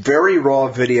very raw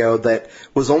video that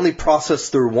was only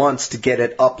processed through once to get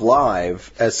it up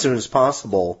live as soon as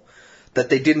possible, that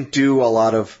they didn't do a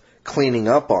lot of cleaning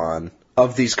up on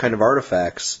of these kind of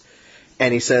artifacts,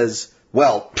 and he says,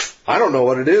 well, I don't know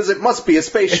what it is. It must be a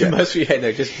spaceship. It must be,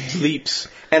 just leaps.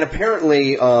 And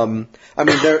apparently,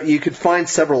 you could find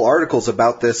several articles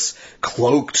about this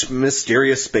cloaked,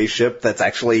 mysterious spaceship that's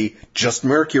actually just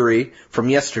Mercury from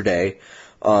yesterday.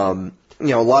 A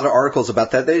lot of articles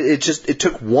about that. It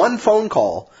took one phone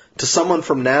call to someone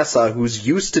from NASA who's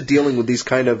used to dealing with these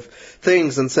kind of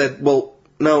things and said, well,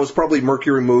 no, it was probably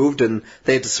Mercury moved, and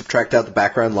they had to subtract out the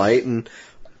background light, and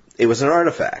it was an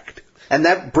artifact. And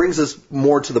that brings us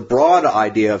more to the broad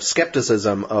idea of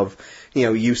skepticism of,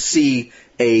 you see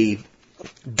a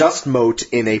dust mote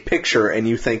in a picture and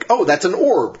you think, oh, that's an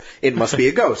orb. It must be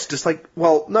a ghost. It's like,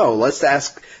 well, no, let's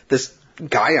ask this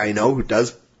guy I know who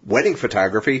does wedding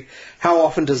photography, how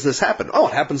often does this happen? Oh,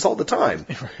 it happens all the time.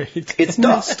 Right. It's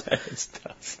dust. It's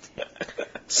dust.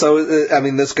 So,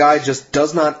 this guy just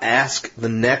does not ask the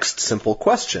next simple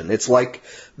question. It's like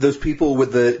those people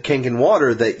with the Kangen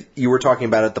water that you were talking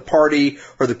about at the party,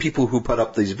 or the people who put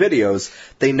up these videos.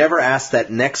 They never ask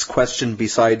that next question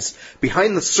besides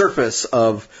behind the surface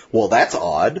of, well, that's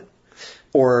odd,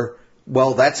 or,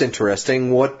 well, that's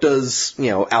interesting. What does,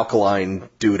 alkaline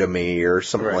do to me, or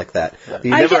something like that.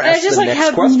 You never ask the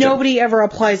next question. Nobody ever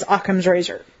applies Occam's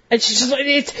razor.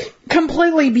 It's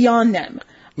completely beyond them.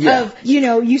 Yeah.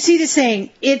 You see the saying,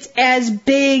 it's as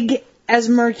big as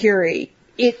Mercury.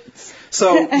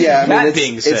 So, yeah, That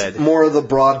being said, it's more of the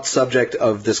broad subject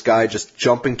of this guy just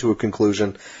jumping to a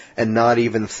conclusion. and not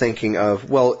even thinking of,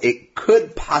 well, it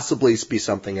could possibly be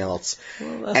something else.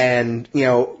 And,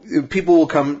 people will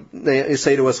come, they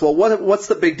say to us, well, what's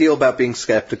the big deal about being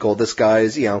skeptical? This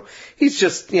guy's, he's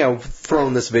just,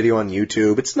 thrown this video on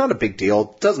YouTube. It's not a big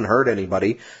deal. It doesn't hurt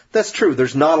anybody. That's true.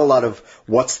 There's not a lot of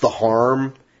what's the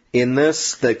harm in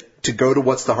this, that to go to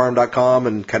what'stheharm.com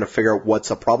and kind of figure out what's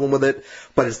a problem with it.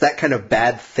 But it's that kind of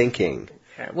bad thinking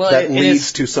that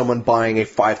leads to someone buying a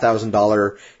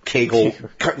 $5,000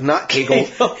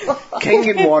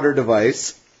 Kangen water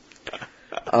device.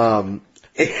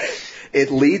 It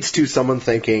leads to someone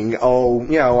thinking,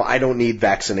 I don't need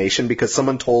vaccination because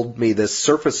someone told me this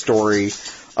surface story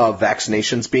of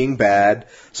vaccinations being bad,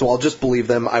 so I'll just believe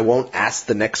them. I won't ask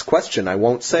the next question. I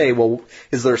won't say, well,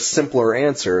 is there a simpler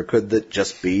answer? Could it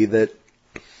just be that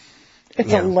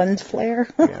it's a lens flare?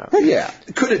 Yeah.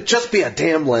 Could it just be a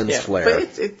damn lens flare?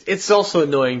 But it's also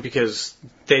annoying because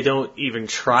they don't even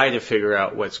try to figure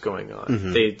out what's going on.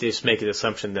 Mm-hmm. They just make an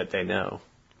assumption that they know.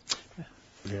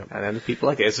 Yeah. And then people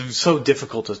like it. It's so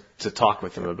difficult to talk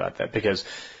with them about that because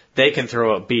they can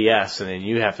throw up BS and then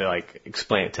you have to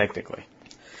explain it technically.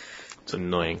 It's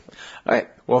annoying. All right.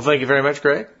 Well, thank you very much,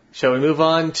 Greg. Shall we move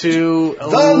on to the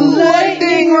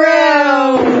lightning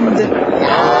round?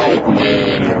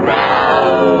 Lightning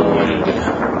round.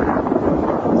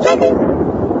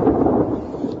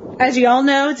 As you all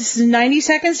know, this is 90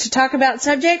 seconds to talk about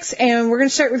subjects, and we're going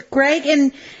to start with Greg.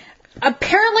 And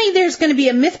apparently, there's going to be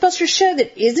a MythBusters show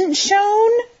that isn't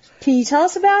shown. Can you tell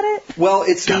us about it? Well,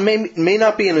 it may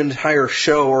not be an entire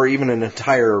show or even an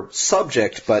entire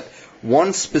subject, but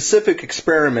one specific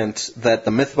experiment that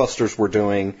the Mythbusters were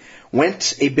doing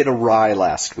went a bit awry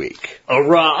last week.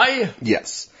 Awry?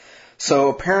 Yes. So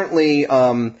apparently,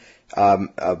 Grant,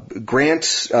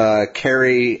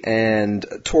 Carrie, and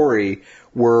Tori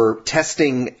were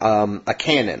testing a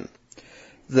cannon.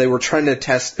 They were trying to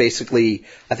test basically,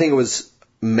 I think it was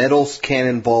metal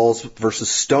cannonballs versus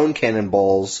stone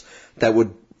cannonballs that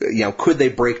would, could they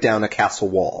break down a castle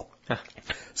wall?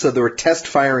 So they were test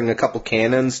firing a couple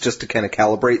cannons just to kind of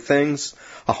calibrate things,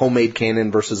 a homemade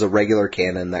cannon versus a regular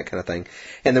cannon, that kind of thing.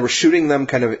 And they were shooting them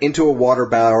kind of into a water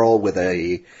barrel with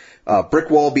a brick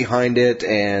wall behind it,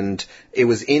 and it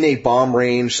was in a bomb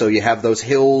range, so you have those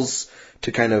hills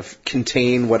to kind of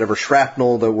contain whatever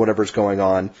shrapnel, whatever's going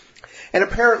on. And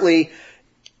apparently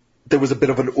there was a bit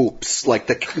of an oops, like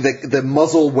the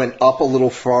muzzle went up a little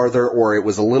farther, or it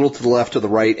was a little to the left or the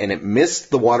right, and it missed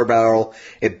the water barrel.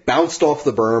 It bounced off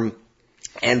the berm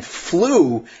and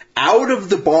flew out of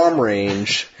the bomb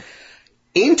range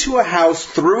into a house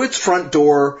through its front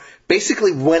door,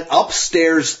 basically went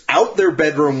upstairs out their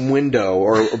bedroom window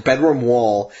or bedroom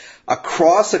wall,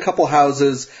 across a couple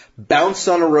houses, bounced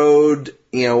on a road,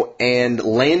 and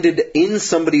landed in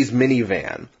somebody's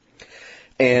minivan.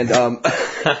 And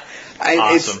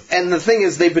awesome. And the thing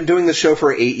is, they've been doing the show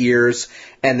for 8 years,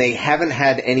 and they haven't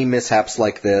had any mishaps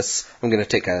like this. I'm going to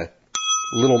take a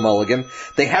little mulligan.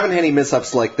 They haven't had any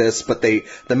mishaps like this, but the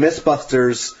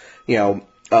Mythbusters,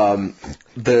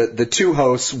 the two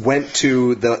hosts went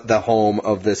to the home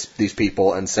of these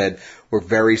people and said, "We're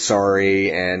very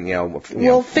sorry, and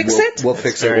we'll fix it. We'll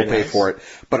fix it. We'll pay for it."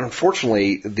 But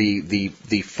unfortunately,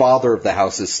 the father of the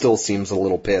house still seems a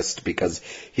little pissed because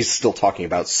he's still talking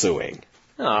about suing.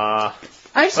 I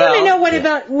just want to know what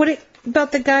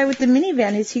about the guy with the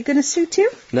minivan? Is he going to sue too?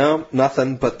 No,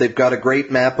 nothing. But they've got a great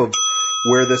map of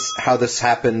how this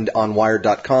happened on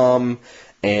Wired.com,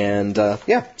 and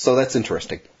so that's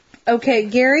interesting. Okay,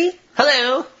 Gary.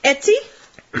 Hello. Etsy.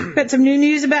 Got some new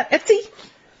news about Etsy?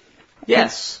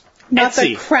 Yes. Not Etsy.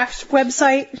 the craft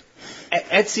website.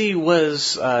 Etsy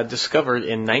was discovered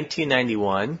in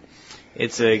 1991.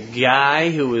 It's a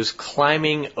guy who was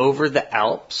climbing over the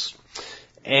Alps,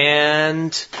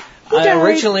 and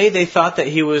originally they thought that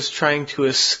he was trying to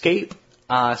escape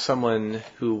someone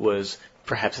who was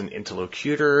perhaps an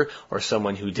interlocutor or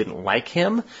someone who didn't like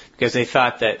him, because they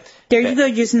thought that... There you go,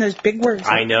 using those big words.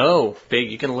 I know.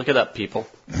 Big. You can look it up, people.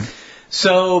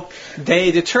 So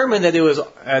they determined that it was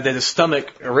that his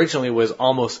stomach originally was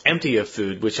almost empty of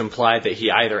food, which implied that he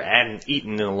either hadn't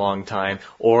eaten in a long time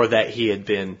or that he had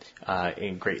been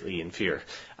greatly in fear.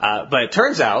 But it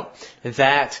turns out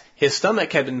that his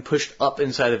stomach had been pushed up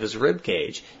inside of his rib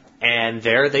cage, and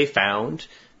there they found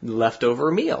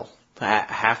leftover meal,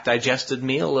 a half-digested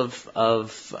meal of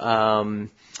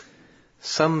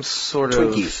some sort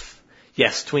Twinkies. of...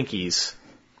 Yes, Twinkies.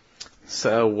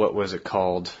 So what was it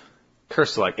called?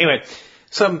 Curselike. Anyway,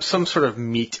 some sort of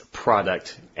meat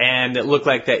product, and it looked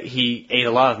like that he ate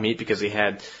a lot of meat because he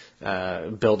had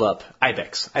build-up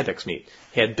ibex meat.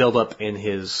 He had build-up in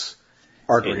his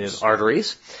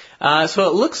arteries. So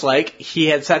it looks like he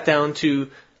had sat down to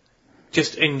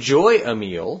just enjoy a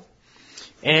meal,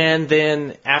 and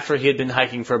then after he had been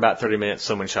hiking for about 30 minutes,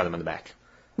 someone shot him in the back.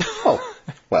 Oh,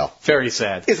 well. Very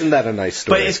sad. Isn't that a nice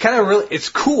story? But it's kind of it's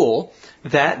cool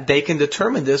that they can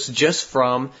determine this just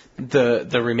from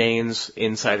the remains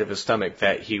inside of his stomach,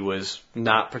 that he was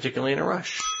not particularly in a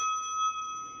rush.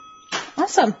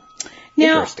 Awesome.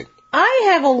 Now, Interesting.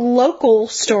 I have a local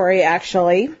story,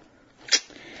 actually.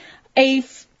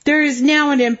 There's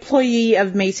now an employee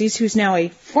of Macy's who's now a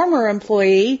former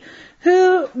employee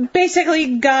who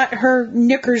basically got her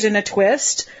knickers in a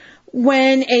twist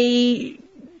when a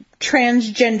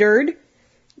transgendered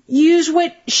used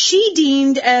what she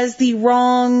deemed as the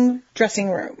wrong dressing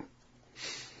room.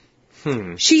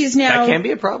 She's now... That can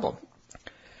be a problem.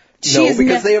 No,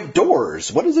 because they have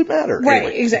doors. What does it matter? Right,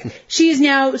 Anyway. exactly. She is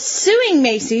now suing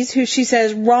Macy's, who she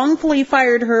says wrongfully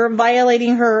fired her,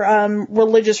 violating her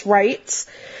religious rights,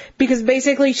 because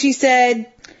basically she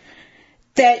said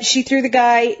that she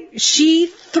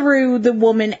threw the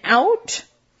woman out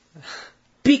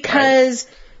because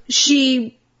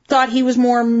she thought he was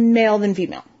more male than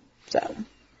female. So.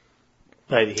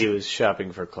 But he was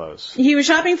shopping for clothes. He was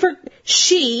shopping for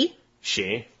She.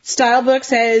 Style Book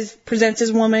says presents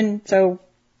as woman, so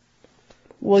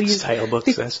we'll use Style Book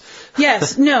says.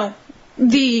 Yes, no.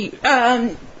 The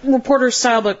reporter's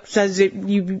Style Book says it.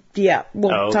 We'll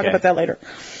talk about that later.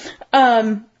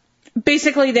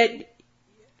 Basically, that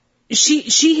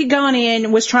she had gone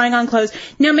in, was trying on clothes.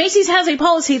 Now Macy's has a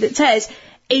policy that says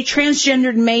a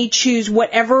transgendered may choose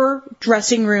whatever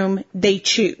dressing room they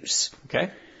choose. Okay.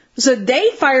 So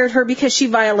they fired her because she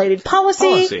violated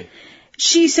policy.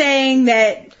 She's saying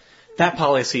that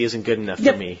policy isn't good enough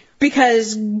for me.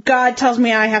 Because God tells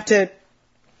me I have to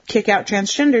kick out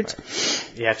transgenders.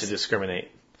 Right. You have to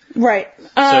discriminate. Right.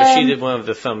 So she did one of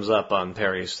the thumbs up on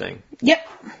Perry's thing. Yep.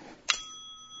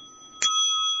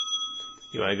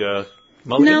 You want to go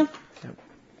mulligan? No.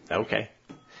 Okay.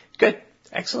 Good.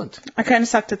 Excellent. I kind of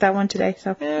sucked at that one today,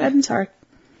 so I'm sorry.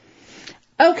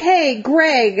 Okay,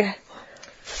 Greg.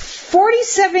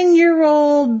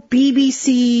 47-year-old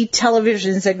BBC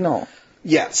television signal.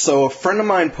 Yeah, so a friend of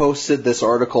mine posted this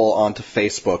article onto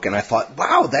Facebook, and I thought,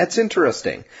 wow, that's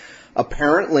interesting.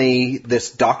 Apparently,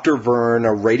 this Dr. Verne,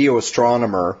 a radio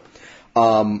astronomer,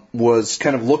 was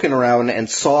kind of looking around and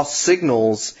saw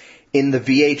signals in the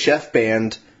VHF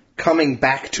band coming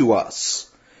back to us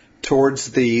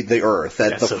towards the Earth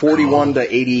at the 41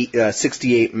 to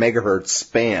 68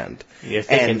 megahertz band. You're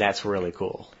thinking that's really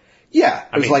cool. Yeah,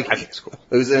 I think it's cool.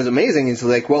 It was amazing. It's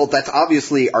like, well, that's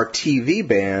obviously our TV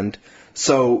band.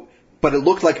 So, but it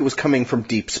looked like it was coming from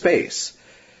deep space.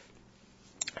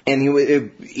 And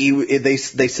they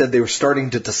said they were starting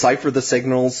to decipher the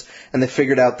signals, and they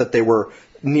figured out that they were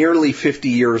nearly 50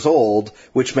 years old,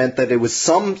 which meant that it was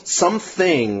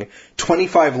something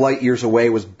 25 light years away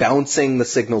was bouncing the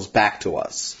signals back to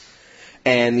us.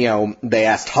 And, they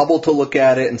asked Hubble to look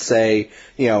at it and say,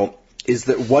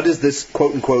 what is this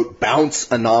quote unquote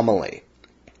bounce anomaly?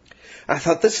 I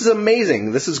thought, this is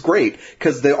amazing. This is great.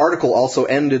 Because the article also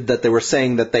ended that they were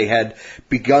saying that they had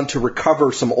begun to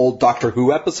recover some old Doctor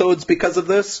Who episodes because of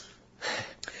this.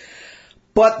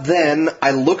 But then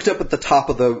I looked up at the top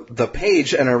of the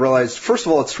page and I realized, first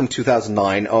of all, it's from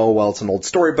 2009. Oh, well, it's an old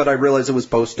story, but I realized it was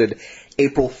posted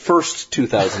April 1st,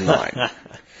 2009.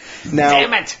 Now,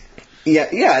 damn it!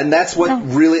 Yeah, and that's what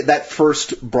really, that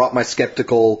first brought my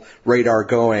skeptical radar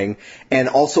going. And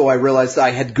also I realized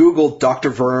I had Googled Dr.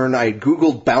 Verne, I had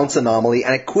Googled bounce anomaly,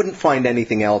 and I couldn't find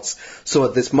anything else. So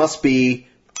this must be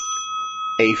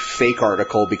a fake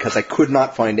article because I could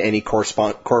not find any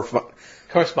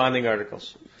corresponding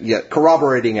articles. Yeah,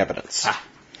 corroborating evidence.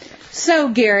 So,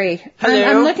 Gary,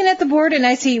 I'm looking at the board and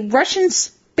I see Russian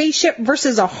spaceship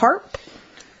versus a harp.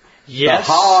 Yes.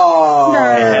 Oh. It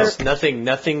has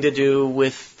nothing to do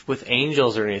with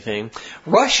angels or anything.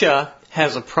 Russia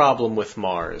has a problem with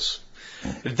Mars.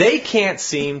 They can't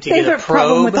seem to get a probe. They have a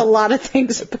problem with a lot of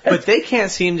things. But they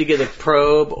can't seem to get a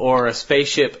probe or a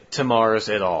spaceship to Mars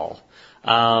at all.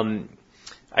 I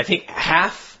think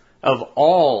half of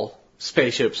all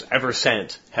spaceships ever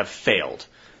sent have failed.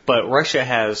 But Russia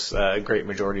has a great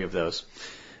majority of those.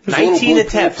 There's 19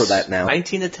 attempts for that now.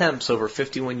 19 attempts over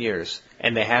 51 years,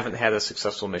 and they haven't had a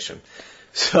successful mission.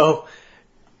 So,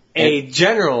 a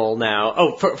general now.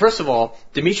 Oh, first of all,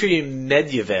 Dmitry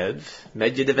Medvedev.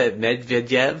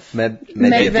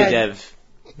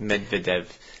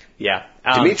 Yeah.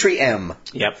 Dmitry M.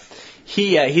 Yep.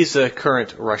 He's the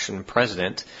current Russian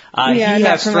president. He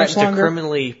has threatened to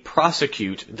criminally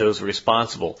prosecute those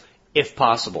responsible, if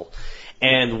possible.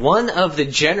 And one of the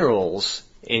generals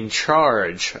in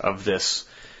charge of this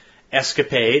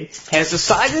escapade, has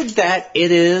decided that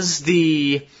it is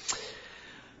the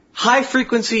High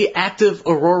Frequency Active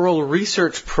Auroral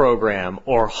Research Program,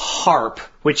 or HARP,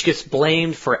 which gets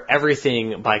blamed for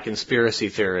everything by conspiracy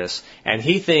theorists. And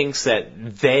he thinks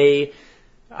that they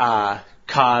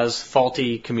caused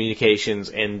faulty communications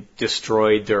and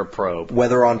destroyed their probe.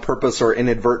 Whether on purpose or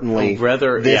inadvertently,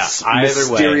 this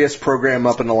mysterious program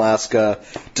up in Alaska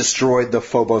destroyed the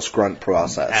Phobos grunt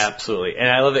process. Absolutely. And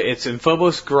I love it. It's in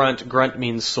Phobos grunt. Grunt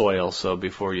means soil, so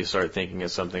before you start thinking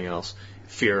of something else,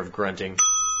 fear of grunting.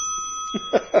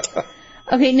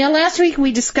 Okay, now last week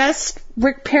we discussed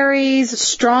Rick Perry's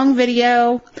Strong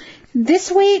video. This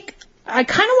week, I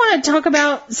kind of want to talk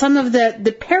about some of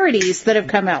the parodies that have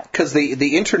come out. Because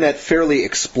the internet fairly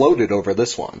exploded over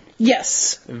this one.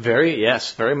 Yes.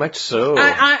 Very much so.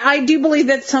 I do believe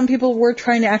that some people were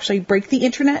trying to actually break the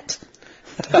internet.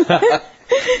 They did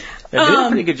a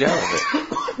pretty good job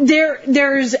of it.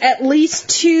 There's at least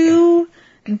 2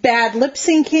 bad lip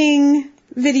syncing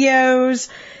videos.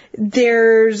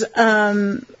 There's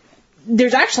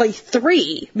actually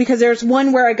 3, because there's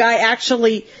one where a guy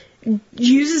actually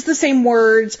uses the same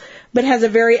words but has a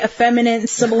very effeminate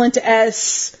sibilant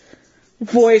S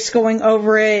voice going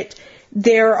over it.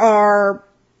 There are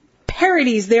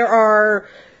parodies. There's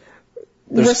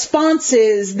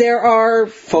responses. There are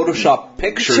Photoshop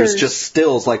pictures, just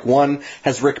stills. Like one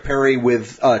has Rick Perry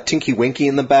with Tinky Winky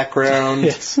in the background.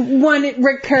 Yes. One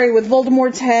Rick Perry with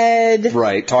Voldemort's head.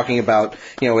 Right, talking about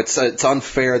it's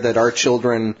unfair that our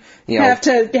children have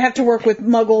to work with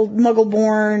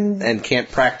Muggle-born and can't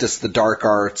practice the dark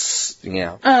arts.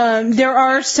 Yeah. There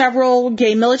are several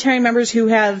gay military members who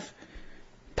have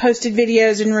posted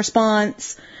videos in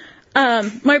response.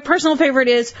 My personal favorite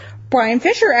is Brian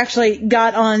Fisher actually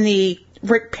got on the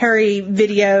Rick Perry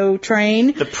video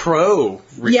train. The pro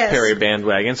Rick Perry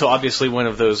bandwagon. So obviously one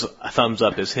of those thumbs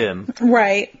up is him.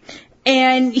 Right.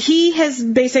 And he has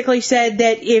basically said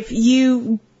that if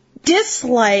you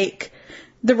dislike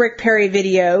the Rick Perry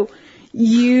video,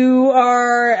 you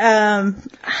are,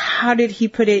 how did he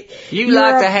put it? You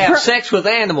like to have sex with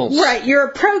animals. Right. You're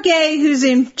a pro-gay who's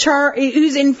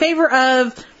in favor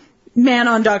of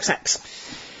man-on-dog sex.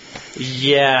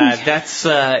 Yeah, that's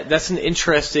an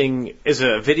interesting. Is it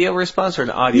a video response or an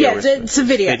audio response? Yeah, it's a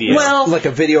video. Well, like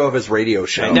a video of his radio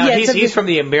show. Now, he's from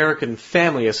the American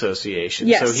Family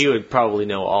Association, so he would probably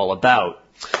know all about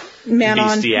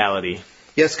bestiality.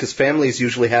 Yes, because families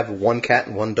usually have 1 cat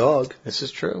and 1 dog. This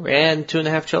is true. And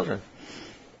 2.5 children.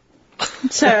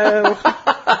 So.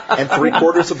 And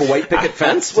 3/4 of a white picket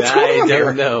fence? What's going on here? I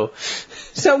don't know.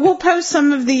 So we'll post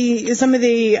some of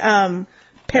the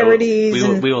parodies.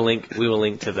 We will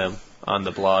link to them on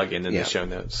the blog and in the show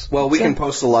notes. Well, we can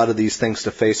post a lot of these things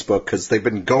to Facebook because they've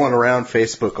been going around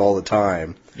Facebook all the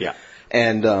time. Yeah.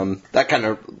 And that kind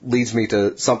of leads me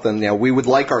to something. We would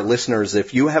like our listeners,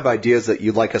 if you have ideas that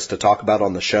you'd like us to talk about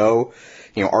on the show,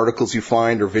 articles you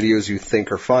find or videos you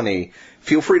think are funny,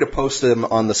 feel free to post them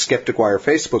on the Skeptic Wire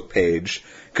Facebook page,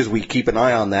 because we keep an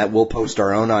eye on that. We'll post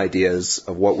our own ideas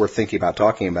of what we're thinking about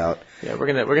talking about. Yeah, we're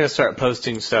gonna start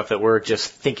posting stuff that we're just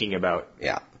thinking about.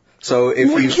 Yeah. So if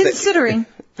we're considering,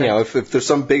 if there's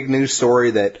some big news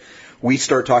story that we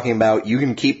start talking about, you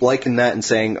can keep liking that and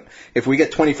saying, if we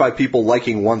get 25 people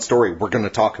liking one story, we're going to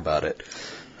talk about it.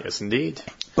 Yes, indeed.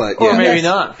 But or maybe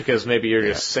not, because maybe you're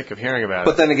just sick of hearing about it.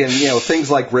 But then again, things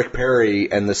like Rick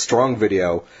Perry and the Strong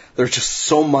video, there's just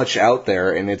so much out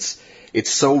there, and it's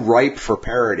so ripe for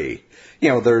parody.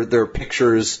 There are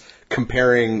pictures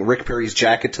comparing Rick Perry's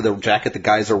jacket to the jacket the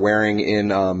guys are wearing in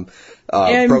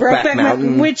Brokeback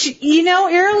Mountain. Which,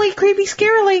 eerily, creepy,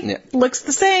 scarily, looks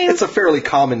the same. It's a fairly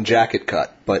common jacket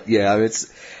cut, but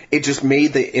it just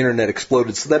made the internet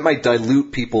exploded. So that might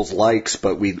dilute people's likes,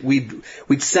 but we'd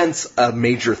sense a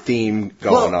major theme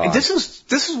going on. This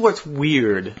is what's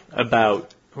weird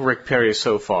about Rick Perry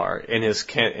so far in his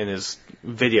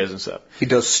videos and stuff. He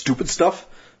does stupid stuff?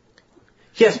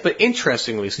 Yes, but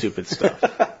interestingly stupid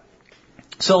stuff.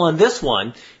 So on this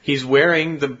one, he's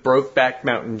wearing the Brokeback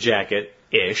Mountain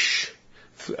jacket-ish,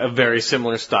 a very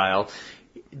similar style.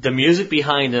 The music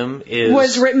behind him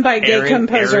was written by a gay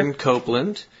composer. Aaron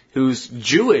Copland, who's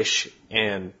Jewish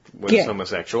and was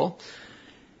homosexual.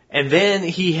 And then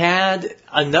he had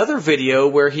another video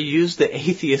where he used the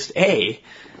atheist A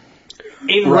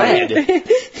in red.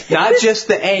 Not just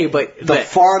the A, but the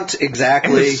font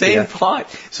exactly. The same font.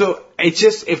 So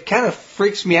it kind of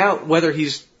freaks me out whether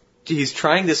he's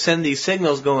trying to send these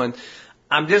signals going,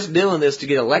 I'm just doing this to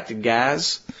get elected,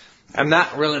 guys. I'm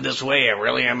not really this way. I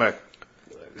really am a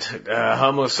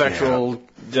homosexual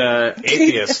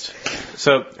atheist.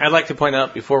 So I'd like to point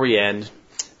out before we end,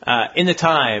 In the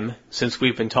time since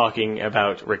we've been talking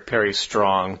about Rick Perry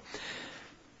Strong,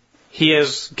 he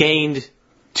has gained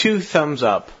 2 thumbs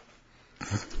up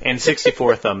and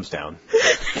 64 thumbs down.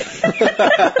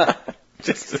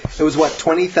 It was what,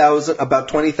 20,000, about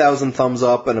 20,000 thumbs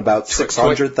up and about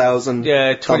 600,000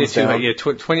 thumbs down?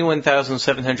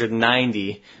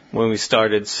 21,790 when we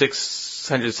started,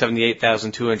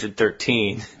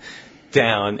 678,213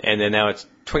 down, and then now it's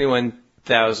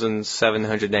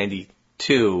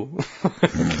 21,792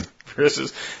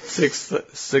 versus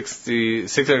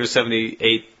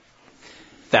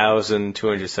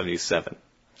 678,277.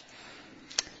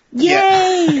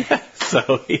 Yay!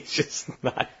 So he's just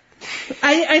not.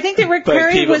 I think that Rick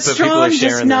Perry was strong,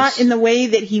 just not in the way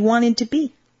that he wanted to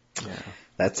be. Yeah.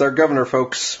 That's our governor,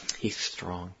 folks. He's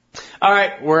strong. All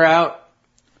right, we're out.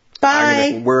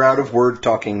 Bye. We're out of word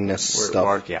talkingness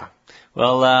stuff. Yeah.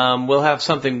 Well, we'll have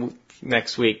something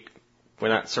next week. We're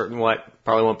not certain what.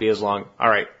 Probably won't be as long. All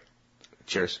right.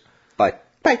 Cheers. Bye.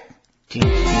 Bye.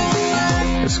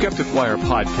 The Skeptic Wire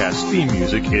podcast theme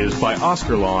music is by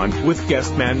Oscar Lawn with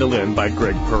guest mandolin by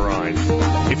Greg Perrine.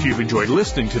 If you've enjoyed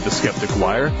listening to The Skeptic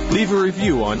Wire, leave a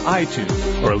review on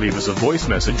iTunes or leave us a voice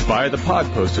message via the Pod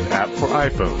Posted app for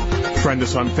iPhone. Friend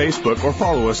us on Facebook or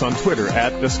follow us on Twitter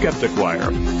at The Skeptic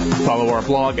Wire. Follow our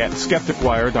blog at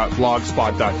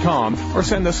skepticwire.blogspot.com or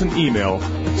send us an email,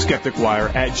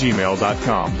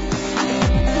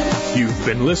 skepticwire@gmail.com. You've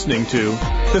been listening to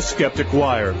The Skeptic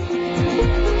Wire.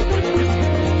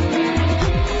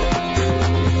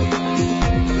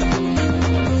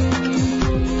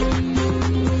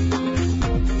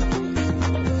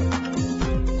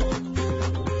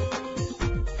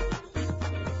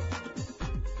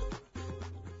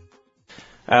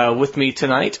 With me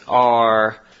tonight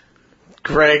are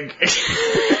Greg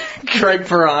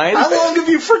Perrine. How long have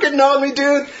you freaking known me,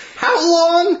 dude? How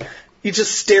long? You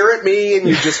just stare at me and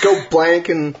you just go blank,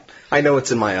 and I know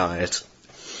it's in my eyes.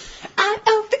 Eye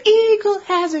of the eagle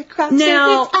has a cross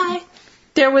Now, in its eye.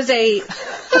 there was a...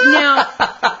 Now...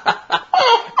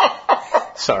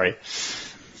 Sorry.